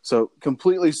 So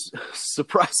completely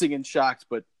surprising and shocked,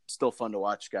 but still fun to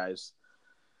watch guys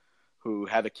who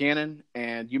have a cannon.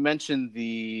 And you mentioned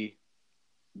the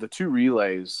 2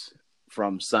 relays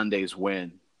from Sunday's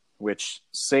win, which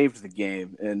saved the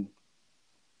game. And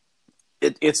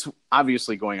it's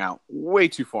obviously going out way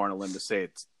too far on a limb to say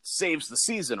it saves the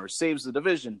season or saves the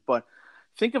division. But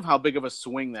think of how big of a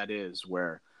swing that is,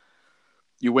 where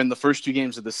you win the first 2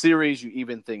 games of the series, you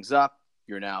even things up,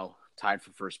 you're now tied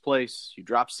for first place. You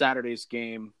drop Saturday's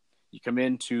game. You come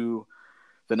into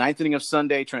the 9th inning of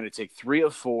Sunday trying to take 3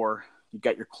 of 4. You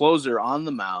got your closer on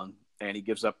the mound, and he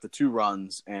gives up the 2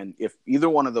 runs. And if either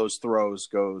one of those throws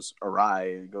goes awry,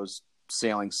 it goes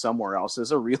sailing somewhere else,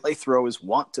 as a relay throw is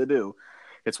wont to do.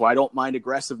 It's why I don't mind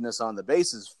aggressiveness on the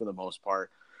bases for the most part,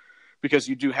 because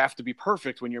you do have to be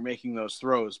perfect when you're making those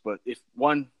throws. But if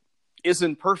one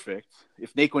isn't perfect,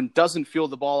 if Naquin doesn't feel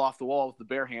the ball off the wall with the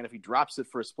bare hand, if he drops it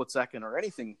for a split second or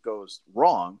anything goes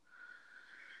wrong,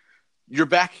 you're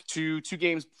back to 2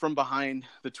 games from behind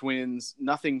the Twins.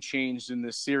 Nothing changed in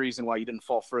this series, and while you didn't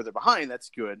fall further behind,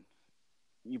 that's good.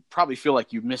 You probably feel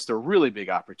like you missed a really big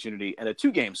opportunity, and a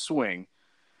 2-game swing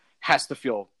has to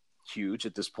feel huge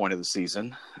at this point of the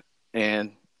season.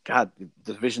 And God,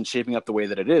 the division shaping up the way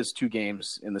that it is, 2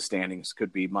 games in the standings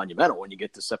could be monumental when you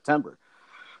get to September.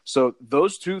 So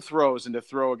those 2 throws, and to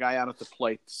throw a guy out at the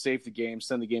plate to save the game,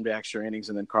 send the game to extra innings,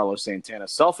 and then Carlos Santana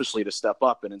selfishly to step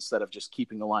up and, instead of just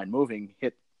keeping the line moving,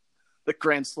 hit the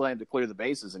grand slam to clear the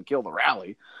bases and kill the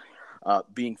rally.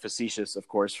 Being facetious, of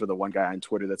course, for the one guy on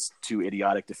Twitter that's too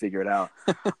idiotic to figure it out.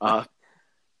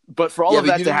 But for all of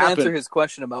but that you to didn't answer happen, his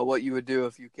question about what you would do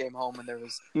if you came home and there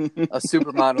was a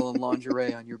supermodel in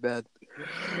lingerie on your bed.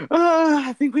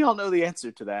 I think we all know the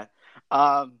answer to that.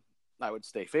 I would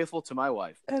stay faithful to my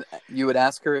wife. And you would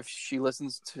ask her if she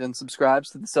listens to and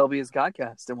subscribes to the Selby's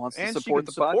Godcast and wants to And support she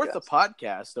the can support podcast. the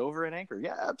podcast over at Anchor.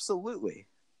 Yeah, absolutely.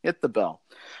 Hit the bell.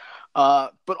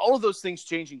 But all of those things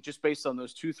changing just based on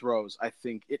those two throws, I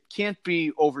think it can't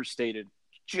be overstated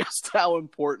just how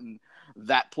important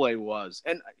that play was.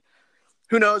 And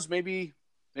who knows, maybe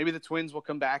the Twins will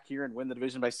come back here and win the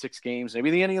division by 6 games.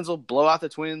 Maybe the Indians will blow out the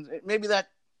Twins. Maybe that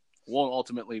won't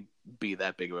ultimately be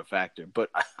that big of a factor. But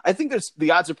I think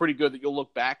the odds are pretty good that you'll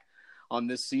look back on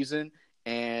this season,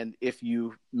 and if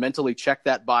you mentally check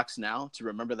that box now to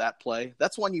remember that play,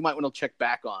 that's one you might want to check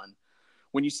back on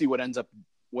when you see what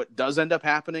does end up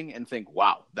happening and think,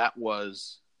 wow, that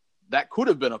could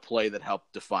have been a play that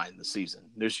helped define the season.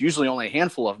 There's usually only a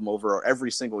handful of them over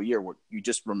every single year where you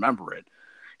just remember it.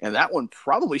 And that one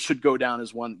probably should go down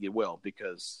as one that you will,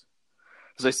 because,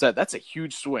 as I said, that's a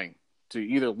huge swing to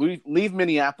either leave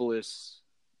Minneapolis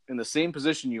in the same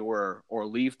position you were or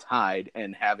leave tied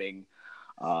and having,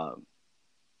 I'm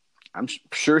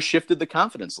sure, shifted the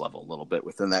confidence level a little bit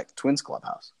within that Twins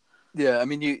clubhouse. Yeah, I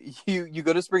mean, you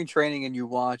go to spring training and you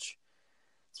watch,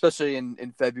 especially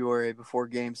in February before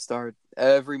games start,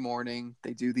 every morning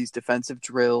they do these defensive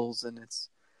drills, and it's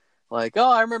like,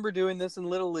 oh, I remember doing this in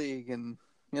Little League, and,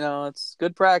 it's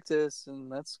good practice, and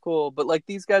that's cool. But, like,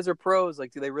 these guys are pros.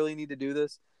 Like, do they really need to do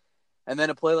this? And then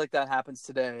a play like that happens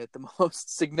today at the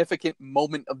most significant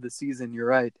moment of the season. You're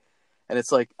right. And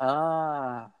it's like,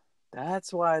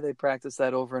 that's why they practice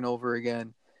that over and over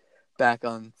again back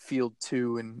on field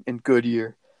 2 in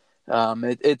Goodyear.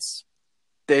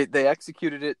 They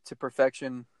executed it to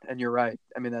perfection, and you're right.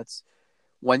 I mean, that's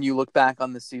when you look back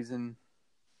on the season,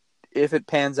 if it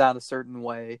pans out a certain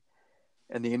way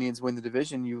and the Indians win the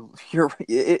division,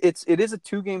 it is a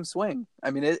 2-game swing. I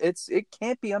mean, it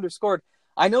can't be underscored.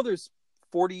 I know there's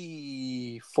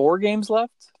 44 games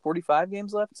left, 45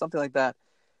 games left, something like that.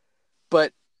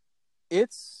 But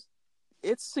it's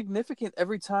significant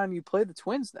every time you play the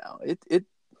Twins now.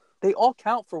 They all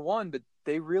count for one, but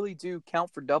they really do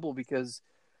count for double, because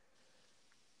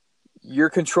you're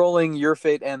controlling your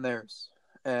fate and theirs.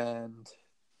 And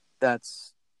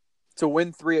that's to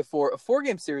win 3 of 4. A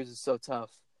 4-game series is so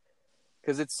tough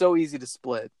because it's so easy to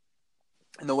split.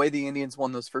 And the way the Indians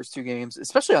won those first 2 games,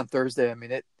 especially on Thursday, I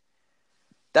mean,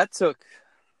 that took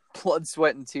blood,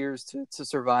 sweat, and tears to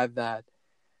survive that.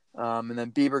 And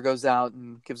then Bieber goes out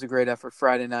and gives a great effort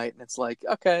Friday night, and it's like,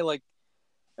 okay, like,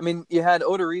 I mean, you had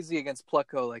Odorizzi against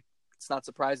Plutko. Like, it's not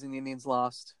surprising the Indians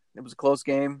lost. It was a close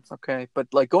game, okay. But,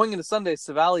 like, going into Sunday,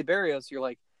 Savali, Barrios, you're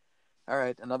like, all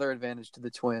right, another advantage to the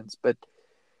Twins. But,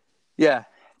 yeah,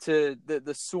 to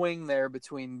the swing there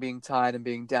between being tied and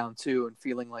being down 2 and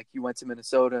feeling like you went to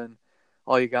Minnesota and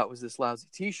all you got was this lousy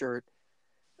T-shirt,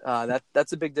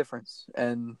 that's a big difference.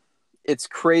 And it's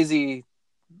crazy,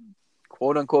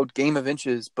 quote-unquote, game of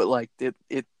inches, but, like,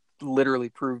 it literally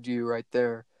proved to you right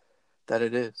there that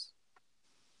it is.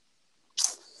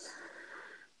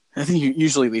 I think you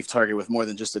usually leave Target with more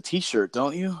than just a T-shirt,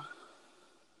 don't you?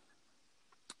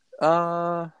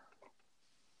 I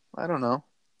don't know.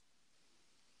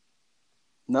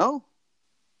 No?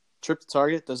 Trip to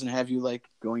Target doesn't have you, like,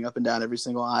 going up and down every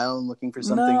single aisle and looking for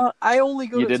something? No, I only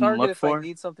go you to didn't Target look if for? I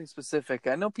need something specific.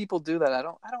 I know people do that. I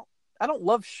don't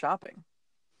love shopping.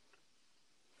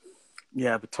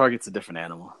 Yeah, but Target's a different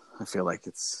animal. I feel like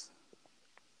it's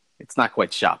not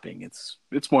quite shopping. It's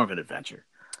more of an adventure.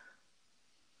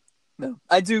 No,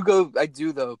 I do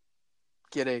though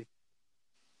get a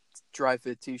dry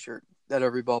fit T-shirt at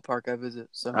every ballpark I visit.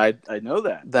 So I know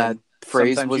that. That And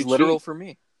phrase was literal cheat. for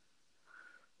me.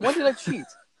 When did I cheat?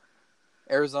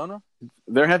 Arizona?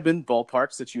 There have been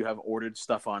ballparks that you have ordered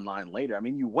stuff online later. I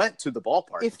mean, you went to the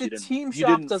ballpark. If the team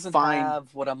shop doesn't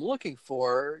have what I'm looking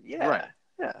for, yeah. Right.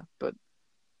 Yeah, but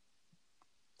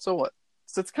so what?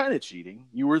 So it's kind of cheating.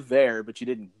 You were there, but you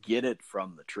didn't get it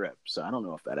from the trip. So I don't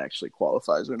know if that actually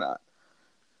qualifies or not.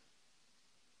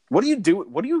 What do you do?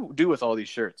 What do you do with all these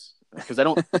shirts? Because I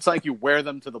don't. It's not like you wear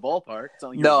them to the ballpark. It's not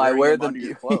like No, I wear them. Under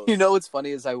your clothes. You know what's funny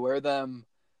is I wear them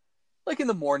like in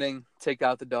the morning, take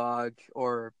out the dog,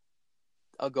 or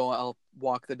I'll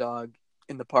walk the dog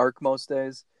in the park most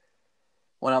days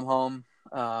when I'm home.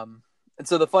 And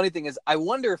so the funny thing is, I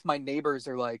wonder if my neighbors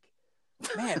are like,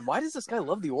 man, why does this guy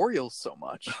love the Orioles so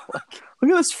much? Like,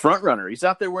 look at this front runner. He's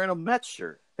out there wearing a Mets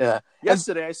shirt. Yeah.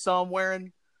 Yesterday I saw him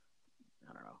wearing,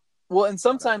 I don't know. Well, and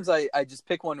sometimes I just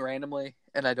pick one randomly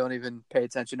and I don't even pay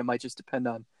attention. It might just depend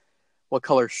on what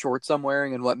color shorts I'm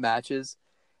wearing and what matches.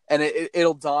 and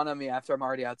it'll dawn on me after I'm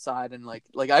already outside, and like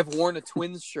I've worn a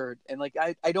Twins shirt, and like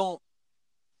I don't.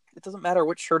 It doesn't matter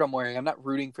what shirt I'm wearing. I'm not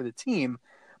rooting for the team,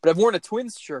 but I've worn a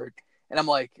Twins shirt, and I'm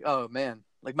like, oh man,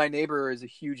 like my neighbor is a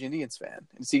huge Indians fan.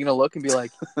 Is he gonna look and be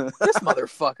like, this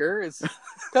motherfucker is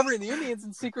covering the Indians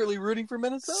and secretly rooting for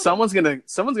Minnesota? Someone's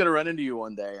gonna run into you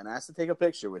one day and ask to take a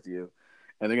picture with you,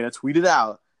 and they're gonna tweet it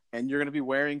out, and you're gonna be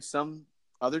wearing some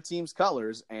other team's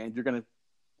colors, and you're gonna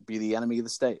be the enemy of the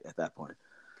state at that point.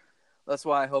 That's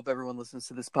why I hope everyone listens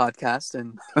to this podcast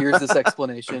and hears this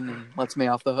explanation and lets me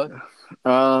off the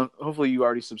hook. Hopefully you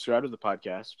already subscribe to the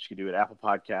podcast, which you can do at Apple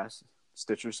Podcasts,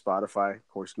 Stitcher, Spotify, of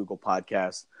course, Google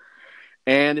Podcasts.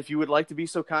 And if you would like to be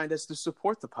so kind as to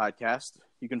support the podcast,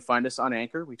 you can find us on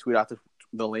Anchor. We tweet out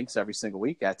the links every single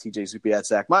week at T.J. Zuppe at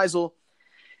Zack Meisel.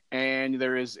 And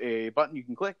there is a button you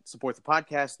can click, support the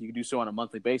podcast. You can do so on a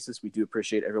monthly basis. We do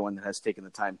appreciate everyone that has taken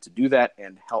the time to do that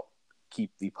and help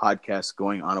keep the podcast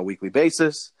going on a weekly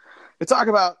basis. We talk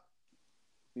about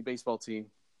the baseball team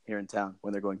here in town,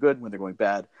 when they're going good, when they're going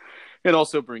bad, and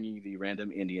also bringing you the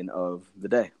random Indian of the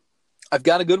day. I've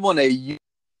got a good one. A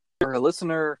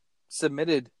listener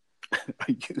submitted. A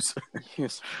user.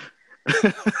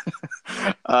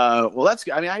 Well, that's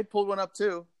good. I mean, I pulled one up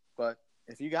too, but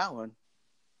if you got one,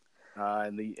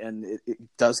 and it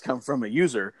does come from a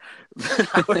user,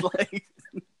 I would like.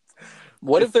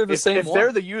 What if they're the same if one? If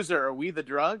they're the user, are we the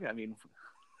drug? I mean,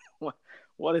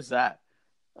 what is that?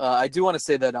 I do want to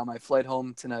say that on my flight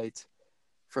home tonight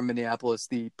from Minneapolis,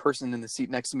 the person in the seat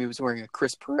next to me was wearing a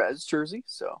Chris Perez jersey.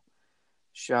 So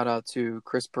shout out to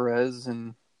Chris Perez.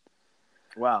 And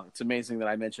wow, it's amazing that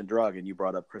I mentioned drug and you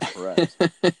brought up Chris Perez.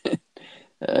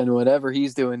 And whatever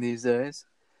he's doing these days.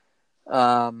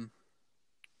 Well,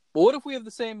 what if we have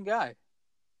the same guy?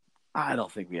 I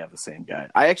don't think we have the same guy.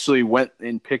 I actually went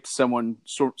and picked someone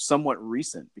somewhat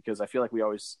recent because I feel like we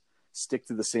always stick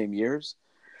to the same years.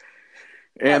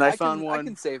 And I found one I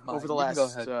can save mine. over the You can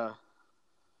last. go ahead.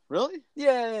 Really?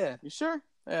 Yeah. You sure?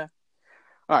 Yeah.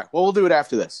 All right. Well, we'll do it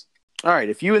after this. All right.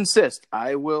 If you insist,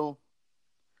 I will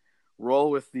roll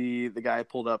with the guy I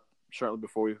pulled up shortly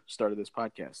before we started this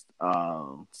podcast.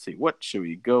 Let's see. What should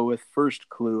we go with? First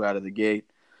clue out of the gate.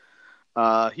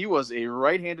 He was a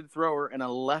right-handed thrower and a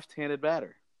left-handed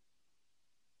batter.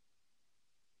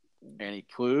 Any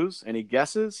clues? Any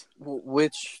guesses?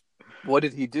 What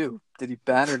did he do? Did he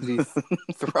bat or did he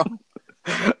throw?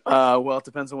 Well, it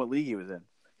depends on what league he was in.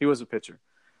 He was a pitcher.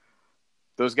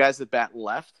 Those guys that bat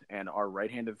left and are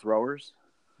right-handed throwers.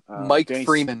 Mike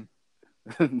Freeman.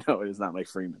 No, it is not Mike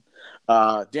Freeman.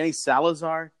 Danny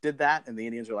Salazar did that, and the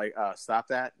Indians were like, stop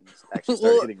that. And actually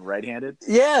started hitting right-handed.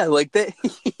 Yeah, like that.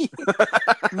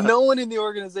 No one in the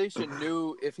organization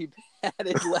knew if he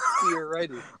batted lefty or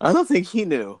righty. I don't think he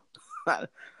knew.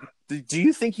 Do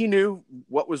you think he knew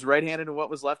what was right-handed and what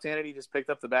was left-handed? He just picked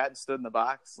up the bat and stood in the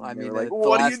box. I mean, like,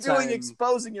 what are you doing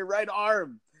exposing your right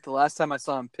arm? The last time I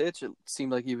saw him pitch, it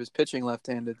seemed like he was pitching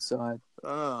left-handed. So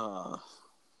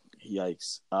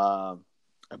yikes.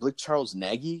 I believe Charles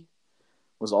Nagy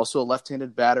was also a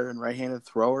left-handed batter and right-handed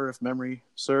thrower, if memory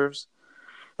serves.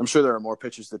 I'm sure there are more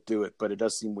pitchers that do it, but it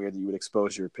does seem weird that you would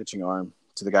expose your pitching arm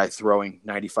to the guy throwing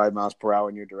 95 miles per hour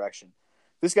in your direction.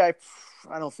 This guy,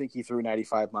 I don't think he threw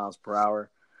 95 miles per hour.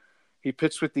 He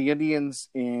pitched with the Indians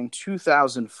in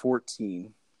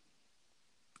 2014.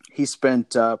 He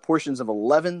spent portions of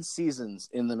 11 seasons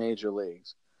in the major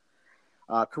leagues.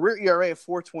 Career ERA of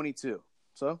 4.22.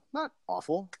 So, not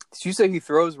awful. Did you say he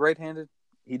throws right-handed?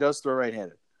 He does throw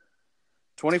right-handed.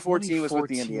 2014 was with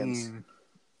the Indians.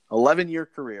 11-year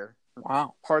career.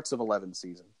 Wow. Parts of 11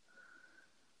 seasons.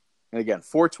 And again,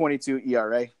 4.22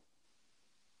 ERA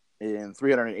in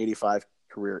 385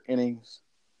 career innings,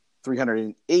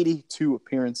 382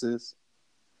 appearances.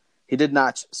 He did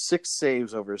notch 6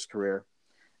 saves over his career,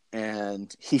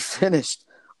 and he finished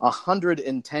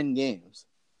 110 games.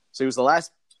 So he was the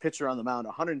last pitcher on the mound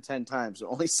 110 times,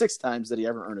 only 6 times did he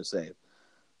ever earn a save.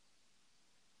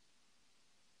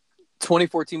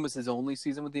 2014 was his only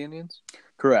season with the Indians?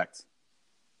 Correct.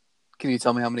 Can you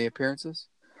tell me how many appearances?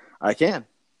 I can.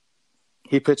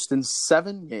 He pitched in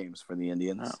 7 games for the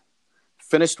Indians. Oh.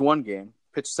 Finished 1 game,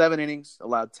 pitched 7 innings,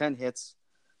 allowed 10 hits,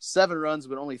 7 runs,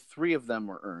 but only 3 of them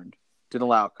were earned. Did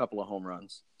allow a couple of home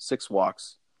runs, 6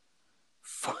 walks.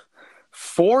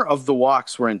 4 of the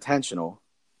walks were intentional.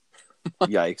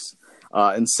 Yikes.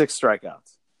 And 6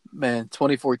 strikeouts. Man,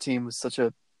 2014 was such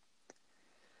a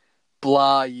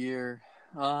blah year.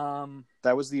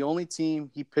 That was the only team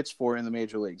he pitched for in the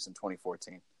major leagues in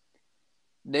 2014.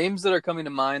 Names that are coming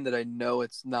to mind that I know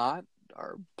it's not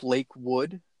are Blake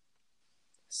Wood,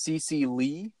 C.C.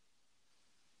 Lee,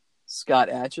 Scott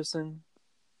Atchison.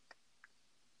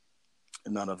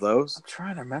 None of those. I'm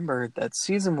trying to remember. That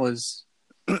season was...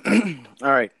 All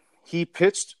right. He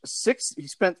pitched he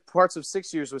spent parts of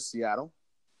 6 years with Seattle.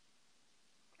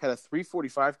 Had a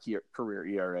 3.45 career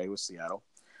ERA with Seattle.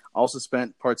 Also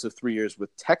spent parts of 3 years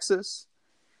with Texas.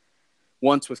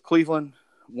 Once with Cleveland.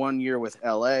 1 year with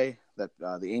LA, the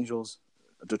Angels,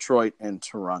 Detroit, and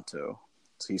Toronto.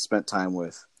 So he spent time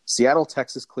with Seattle,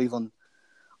 Texas, Cleveland,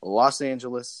 Los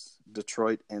Angeles,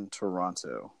 Detroit, and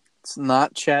Toronto. It's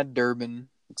not Chad Durbin.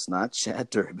 It's not Chad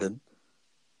Durbin.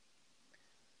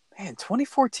 Man,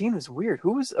 2014 was weird.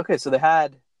 Who was... Okay, so they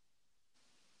had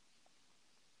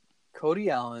Cody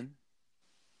Allen.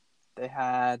 They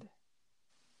had...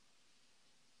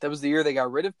 That was the year they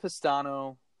got rid of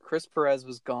Pistano. Chris Perez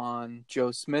was gone.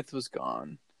 Joe Smith was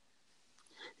gone.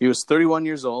 He was 31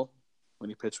 years old when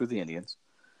he pitched with the Indians.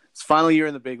 His final year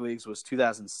in the big leagues was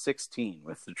 2016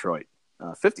 with Detroit.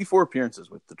 54 appearances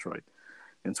with Detroit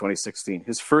in 2016.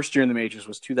 His first year in the majors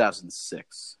was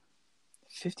 2006.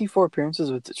 54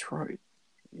 appearances with Detroit.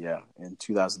 Yeah, in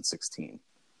 2016.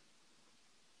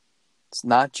 It's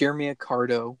not Jeremy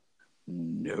Accardo.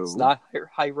 No. It's not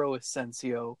Jairo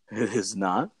Asensio. It is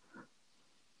not.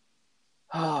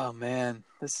 Oh, man.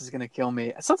 This is going to kill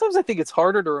me. Sometimes I think it's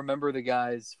harder to remember the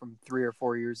guys from 3 or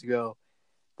 4 years ago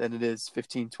than it is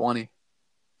 15, 20.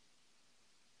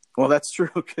 Well, that's true,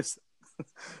 because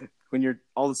when you're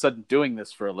all of a sudden doing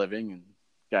this for a living and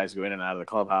guys go in and out of the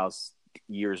clubhouse,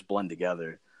 years blend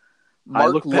together.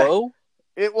 Mark Lowe?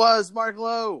 It was Mark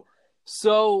Lowe.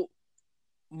 So,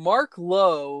 Mark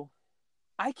Lowe,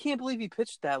 I can't believe he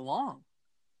pitched that long.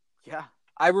 Yeah.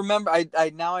 I remember.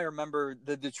 I remember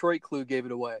the Detroit clue gave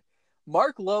it away.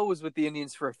 Mark Lowe was with the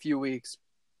Indians for a few weeks.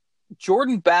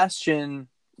 Jordan Bastian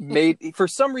for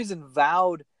some reason,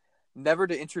 vowed never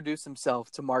to introduce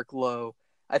himself to Mark Lowe.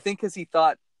 I think because he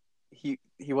thought he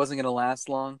wasn't going to last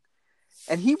long.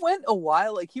 And he went a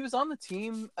while. Like, he was on the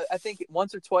team, I think,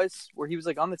 once or twice, where he was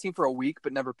like on the team for a week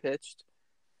but never pitched.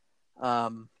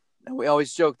 And we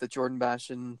always joked that Jordan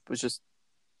Bastian was just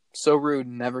so rude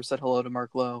and never said hello to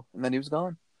Mark Lowe, and then he was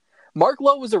gone. Mark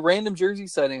Lowe was a random jersey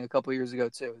sighting a couple years ago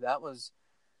too. That was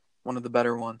one of the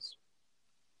better ones.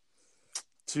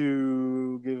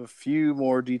 To give a few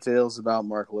more details about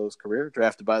Mark Lowe's career,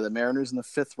 drafted by the Mariners in the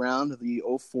 5th round of the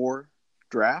 2004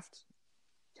 draft.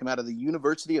 Came out of the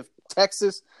University of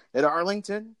Texas at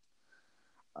Arlington.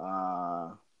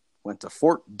 Went to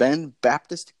Fort Bend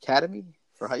Baptist Academy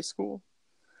for high school.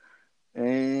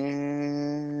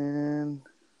 And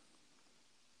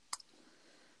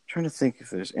trying to think if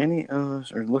there's any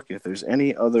others, or look if there's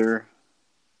any other.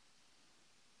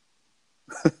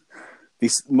 The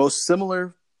most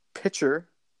similar pitcher,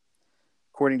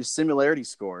 according to similarity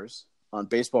scores on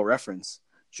Baseball Reference,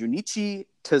 Junichi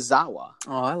Tazawa.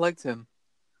 Oh, I liked him.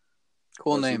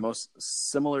 Cool name. The most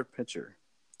similar pitcher.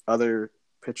 Other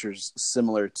pitchers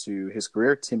similar to his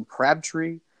career: Tim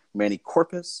Crabtree, Manny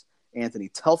Corpus, Anthony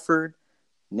Telford,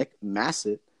 Nick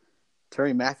Massett,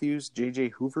 Terry Matthews, J.J.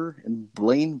 Hoover, and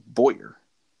Blaine Boyer.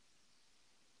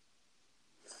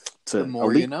 The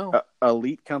more you know.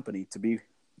 Elite company to be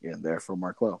in there for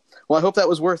Mark Lowe. Well, I hope that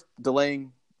was worth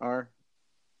delaying our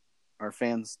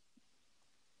fans'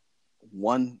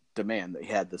 one demand they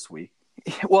had this week.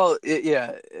 Well,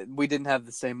 we didn't have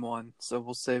the same one, so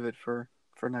we'll save it for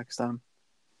next time.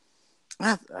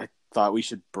 I thought we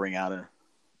should bring out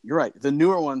You're right. The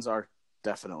newer ones are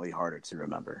definitely harder to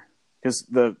remember, because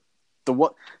the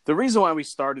reason why we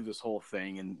started this whole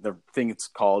thing, and the thing it's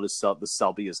called, is the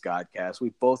Selby is Godcast.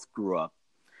 We both grew up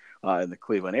in the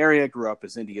Cleveland area, grew up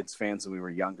as Indians fans when we were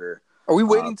younger. Are we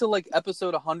waiting till like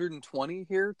episode 120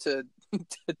 here to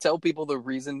tell people the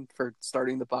reason for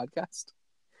starting the podcast?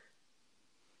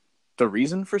 The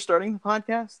reason for starting the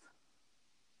podcast?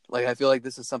 Like, I feel like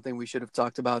this is something we should have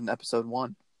talked about in episode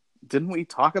 1. Didn't we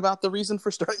talk about the reason for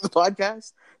starting the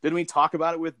podcast? Didn't we talk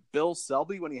about it with Bill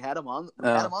Selby when he had him on the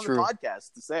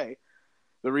podcast to say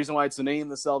the reason why it's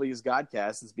named the Selby is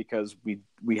Godcast is because we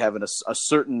have a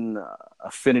certain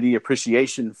affinity,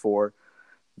 appreciation for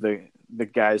the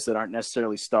guys that aren't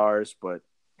necessarily stars but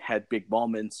had big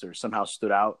moments or somehow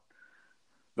stood out.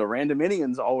 The Random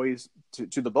Indians always,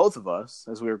 to the both of us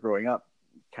as we were growing up,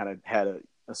 kind of had a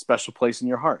special place in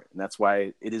your heart. And that's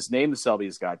why it is named the Selby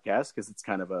is Godcast, because it's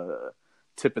kind of a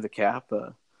tip of the cap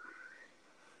to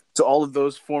all of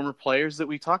those former players that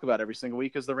we talk about every single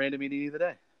week as the Random Indian of the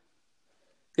Day.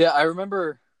 Yeah, I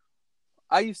remember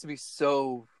I used to be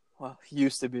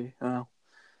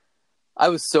I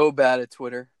was so bad at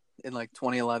Twitter in like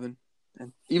 2011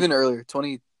 and even earlier, I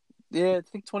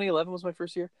think 2011 was my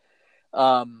first year.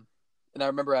 And I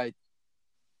remember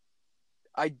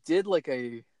I did like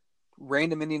a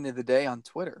Random Indian of the Day on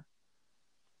Twitter.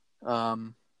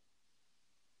 And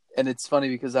it's funny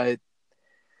because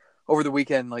over the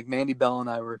weekend, like Mandy Bell and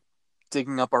I were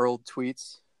digging up our old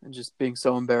tweets and just being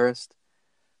so embarrassed.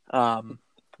 And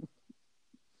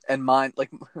mine,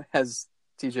 like, as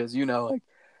TJ, as you know, like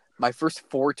my first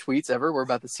 4 tweets ever were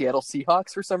about the Seattle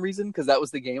Seahawks for some reason, because that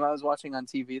was the game I was watching on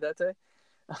TV that day.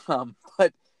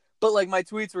 But like my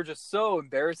tweets were just so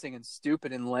embarrassing and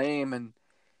stupid and lame,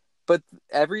 but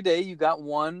every day you got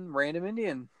one random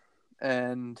Indian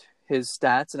and his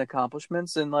stats and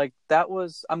accomplishments, and like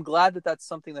I'm glad that that's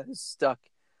something that has stuck,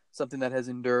 something that has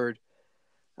endured.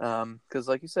 Because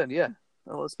like you said, yeah,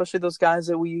 well, especially those guys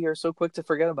that we are so quick to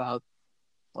forget about,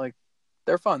 like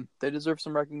they're fun. They deserve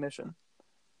some recognition.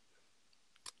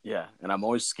 Yeah, and I'm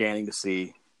always scanning to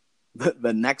see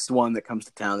the next one that comes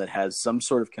to town that has some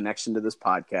sort of connection to this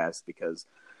podcast, because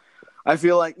I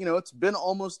feel like, it's been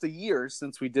almost a year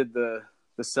since we did the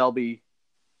Selby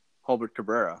Hulbert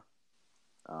Cabrera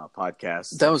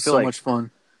podcast. That was so much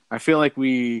fun. I feel like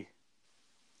we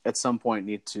at some point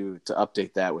need to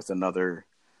update that with another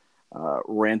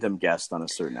random guest on a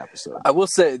certain episode. I will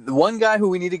say the one guy who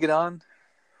we need to get on,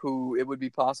 who it would be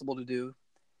possible to do,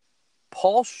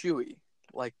 Paul Shuey,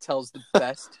 like tells the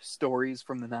best stories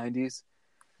from the 90s.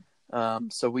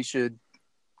 So we should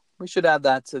add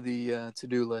that to the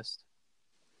to-do list.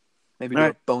 Maybe do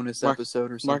a bonus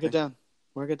episode or something. Mark it down.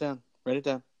 Write it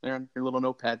down there on your little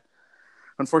notepad.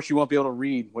 Unfortunately, you won't be able to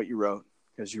read what you wrote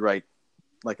because you write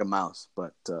like a mouse,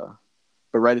 but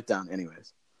write it down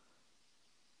anyways.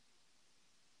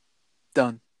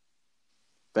 Done.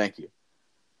 Thank you.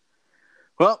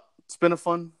 Well, it's been a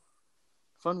fun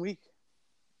week.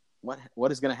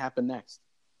 What is going to happen next?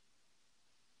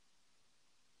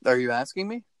 Are you asking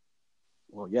me?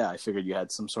 Well, yeah, I figured you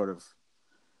had some sort of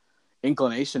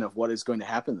inclination of what is going to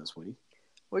happen this week.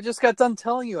 We just got done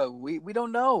telling you. We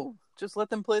don't know. Just let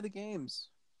them play the games.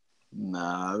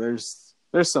 Nah, there's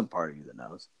some part of you that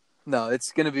knows. No, this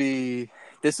is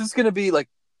going to be like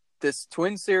this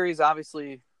Twin series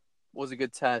obviously was a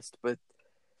good test, but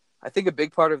I think a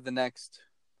big part of the next,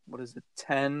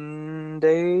 10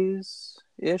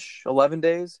 days-ish, 11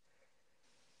 days,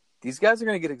 these guys are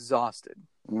going to get exhausted.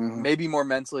 Mm-hmm. Maybe more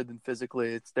mentally than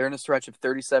physically. They're in a stretch of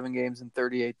 37 games in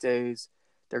 38 days.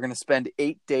 They're going to spend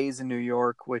 8 days in New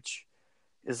York, which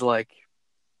is like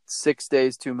 6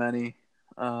 days too many.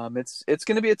 It's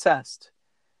going to be a test.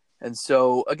 And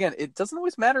so, again, it doesn't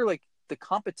always matter like the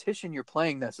competition you're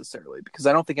playing necessarily, because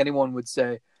I don't think anyone would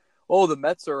say, oh, the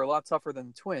Mets are a lot tougher than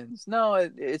the Twins. No,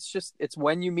 it's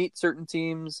when you meet certain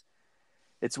teams.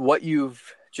 It's what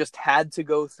you've just had to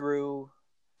go through.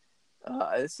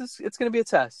 It's going to be a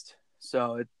test.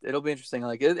 So it'll be interesting.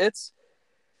 Like it's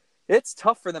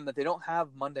tough for them that they don't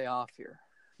have Monday off here.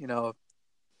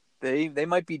 They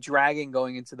might be dragging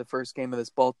going into the first game of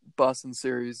this Boston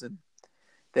series, and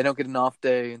they don't get an off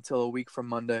day until a week from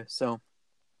Monday. So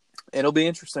it'll be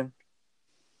interesting.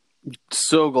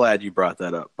 So glad you brought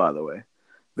that up, by the way.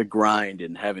 The grind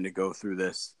and having to go through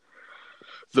this.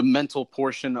 The mental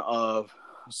portion of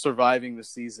surviving the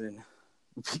season,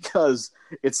 because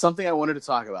it's something I wanted to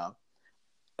talk about.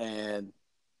 And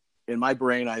in my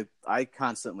brain, I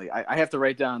constantly I have to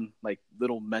write down like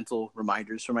little mental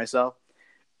reminders for myself.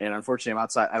 And unfortunately, I'm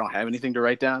outside. I don't have anything to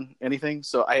write down anything.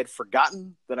 So I had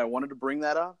forgotten that I wanted to bring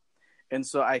that up. And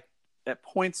so I, at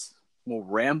points, will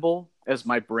ramble as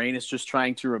my brain is just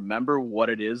trying to remember what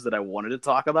it is that I wanted to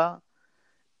talk about.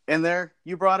 And there,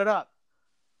 you brought it up.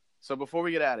 So before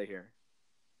we get out of here,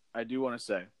 I do want to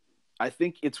say, I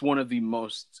think it's one of the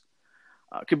most.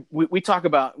 We talked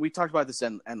about this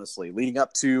endlessly leading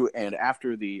up to and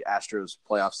after the Astros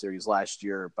playoff series last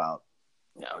year about,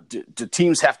 do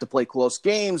teams have to play close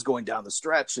games going down the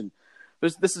stretch? And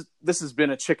this has been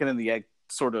a chicken and the egg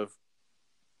sort of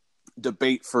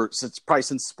debate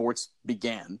since sports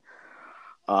began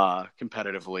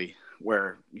competitively,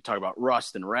 where you talk about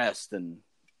rust and rest and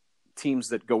teams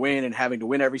that go in and having to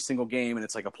win every single game, and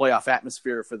it's like a playoff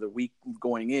atmosphere for the week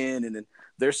going in, and then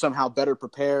they're somehow better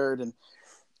prepared, and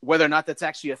whether or not that's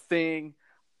actually a thing,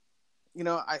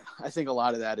 I think a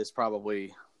lot of that is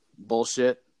probably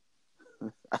bullshit.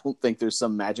 I don't think there's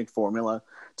some magic formula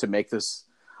to make this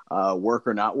work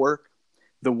or not work.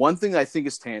 The one thing I think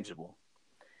is tangible,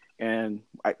 and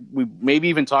we maybe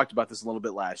even talked about this a little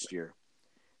bit last year,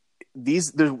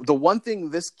 the one thing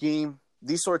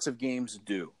these sorts of games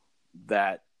do,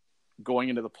 that going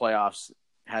into the playoffs,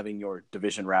 having your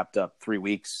division wrapped up 3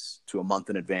 weeks to a month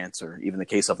in advance, or even the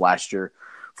case of last year,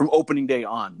 from opening day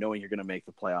on, knowing you're going to make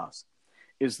the playoffs,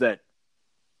 is that,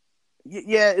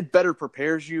 it better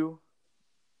prepares you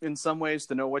in some ways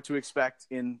to know what to expect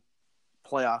in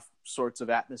playoff sorts of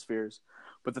atmospheres.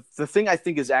 But the thing I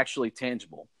think is actually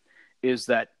tangible is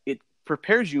that it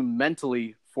prepares you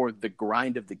mentally for the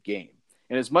grind of the game.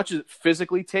 And as much as it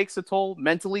physically takes a toll,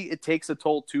 mentally it takes a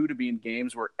toll too to be in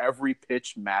games where every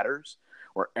pitch matters,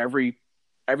 where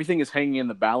everything is hanging in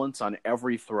the balance on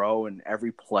every throw and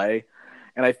every play.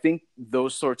 And I think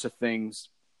those sorts of things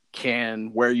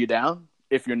can wear you down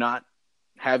if you're not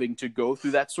having to go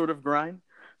through that sort of grind,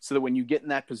 so that when you get in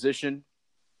that position,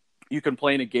 you can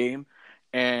play in a game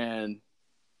and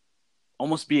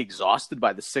almost be exhausted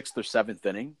by the 6th or 7th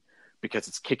inning because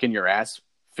it's kicking your ass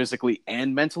physically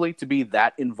and mentally to be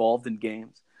that involved in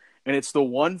games. And it's the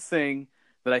one thing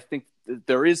that I think that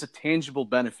there is a tangible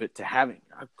benefit to having.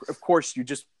 Of course, you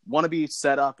just want to be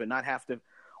set up and not have to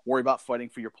worry about fighting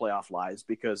for your playoff lives,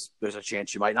 because there's a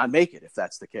chance you might not make it if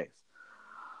that's the case.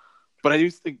 But I do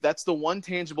think that's the one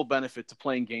tangible benefit to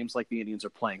playing games like the Indians are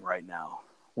playing right now,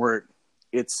 where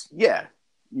it's,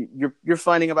 you're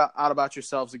finding out about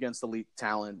yourselves against elite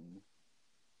talent.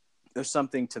 There's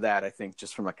something to that, I think,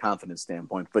 just from a confidence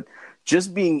standpoint. But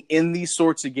just being in these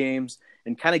sorts of games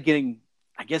and kind of getting,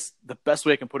 I guess the best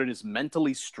way I can put it is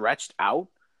mentally stretched out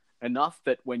enough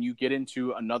that when you get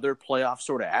into another playoff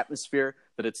sort of atmosphere,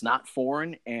 that it's not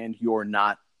foreign and you're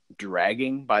not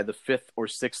dragging by the 5th or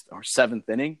 6th or 7th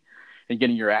inning and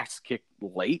getting your ass kicked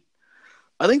late.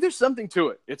 I think there's something to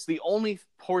it. It's the only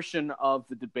portion of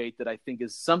the debate that I think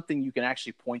is something you can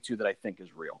actually point to that I think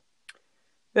is real.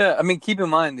 Yeah, I mean, keep in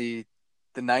mind the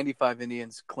 95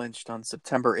 Indians clinched on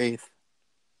September 8th.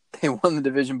 They won the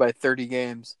division by 30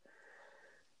 games.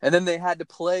 And then they had to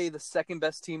play the second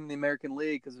best team in the American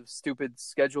League because of stupid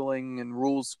scheduling and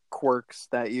rules quirks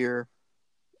that year.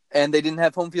 And they didn't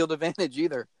have home field advantage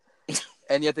either.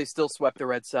 And yet they still swept the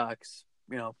Red Sox,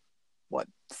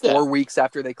 4 weeks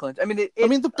after they clinched. I mean,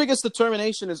 the biggest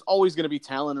determination is always going to be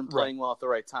talent and playing well at the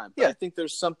right time. But yeah. I think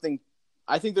there's something.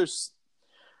 I think there's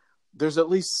at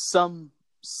least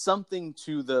something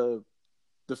to the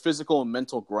physical and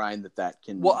mental grind that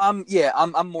can. Well, I'm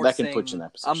more that saying, can put you in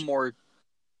that position.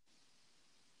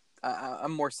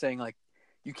 I'm more saying, like,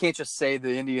 you can't just say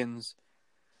the Indians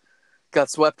got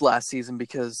swept last season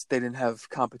because they didn't have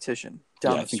competition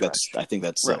down the stretch. I think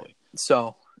that's silly. Right.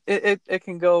 So it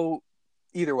can go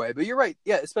either way. But you're right.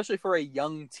 Yeah, especially for a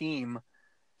young team.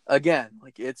 Again,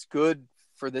 like, it's good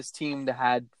for this team to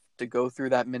had to go through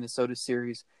that Minnesota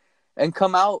series and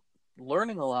come out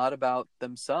learning a lot about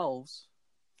themselves.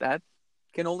 That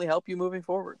can only help you moving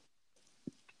forward.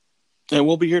 And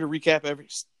we'll be here to recap every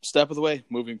step of the way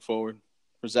moving forward.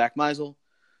 For Zack Meisel,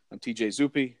 I'm T.J.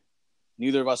 Zuppe.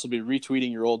 Neither of us will be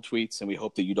retweeting your old tweets, and we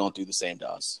hope that you don't do the same to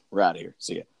us. We're out of here.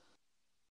 See ya.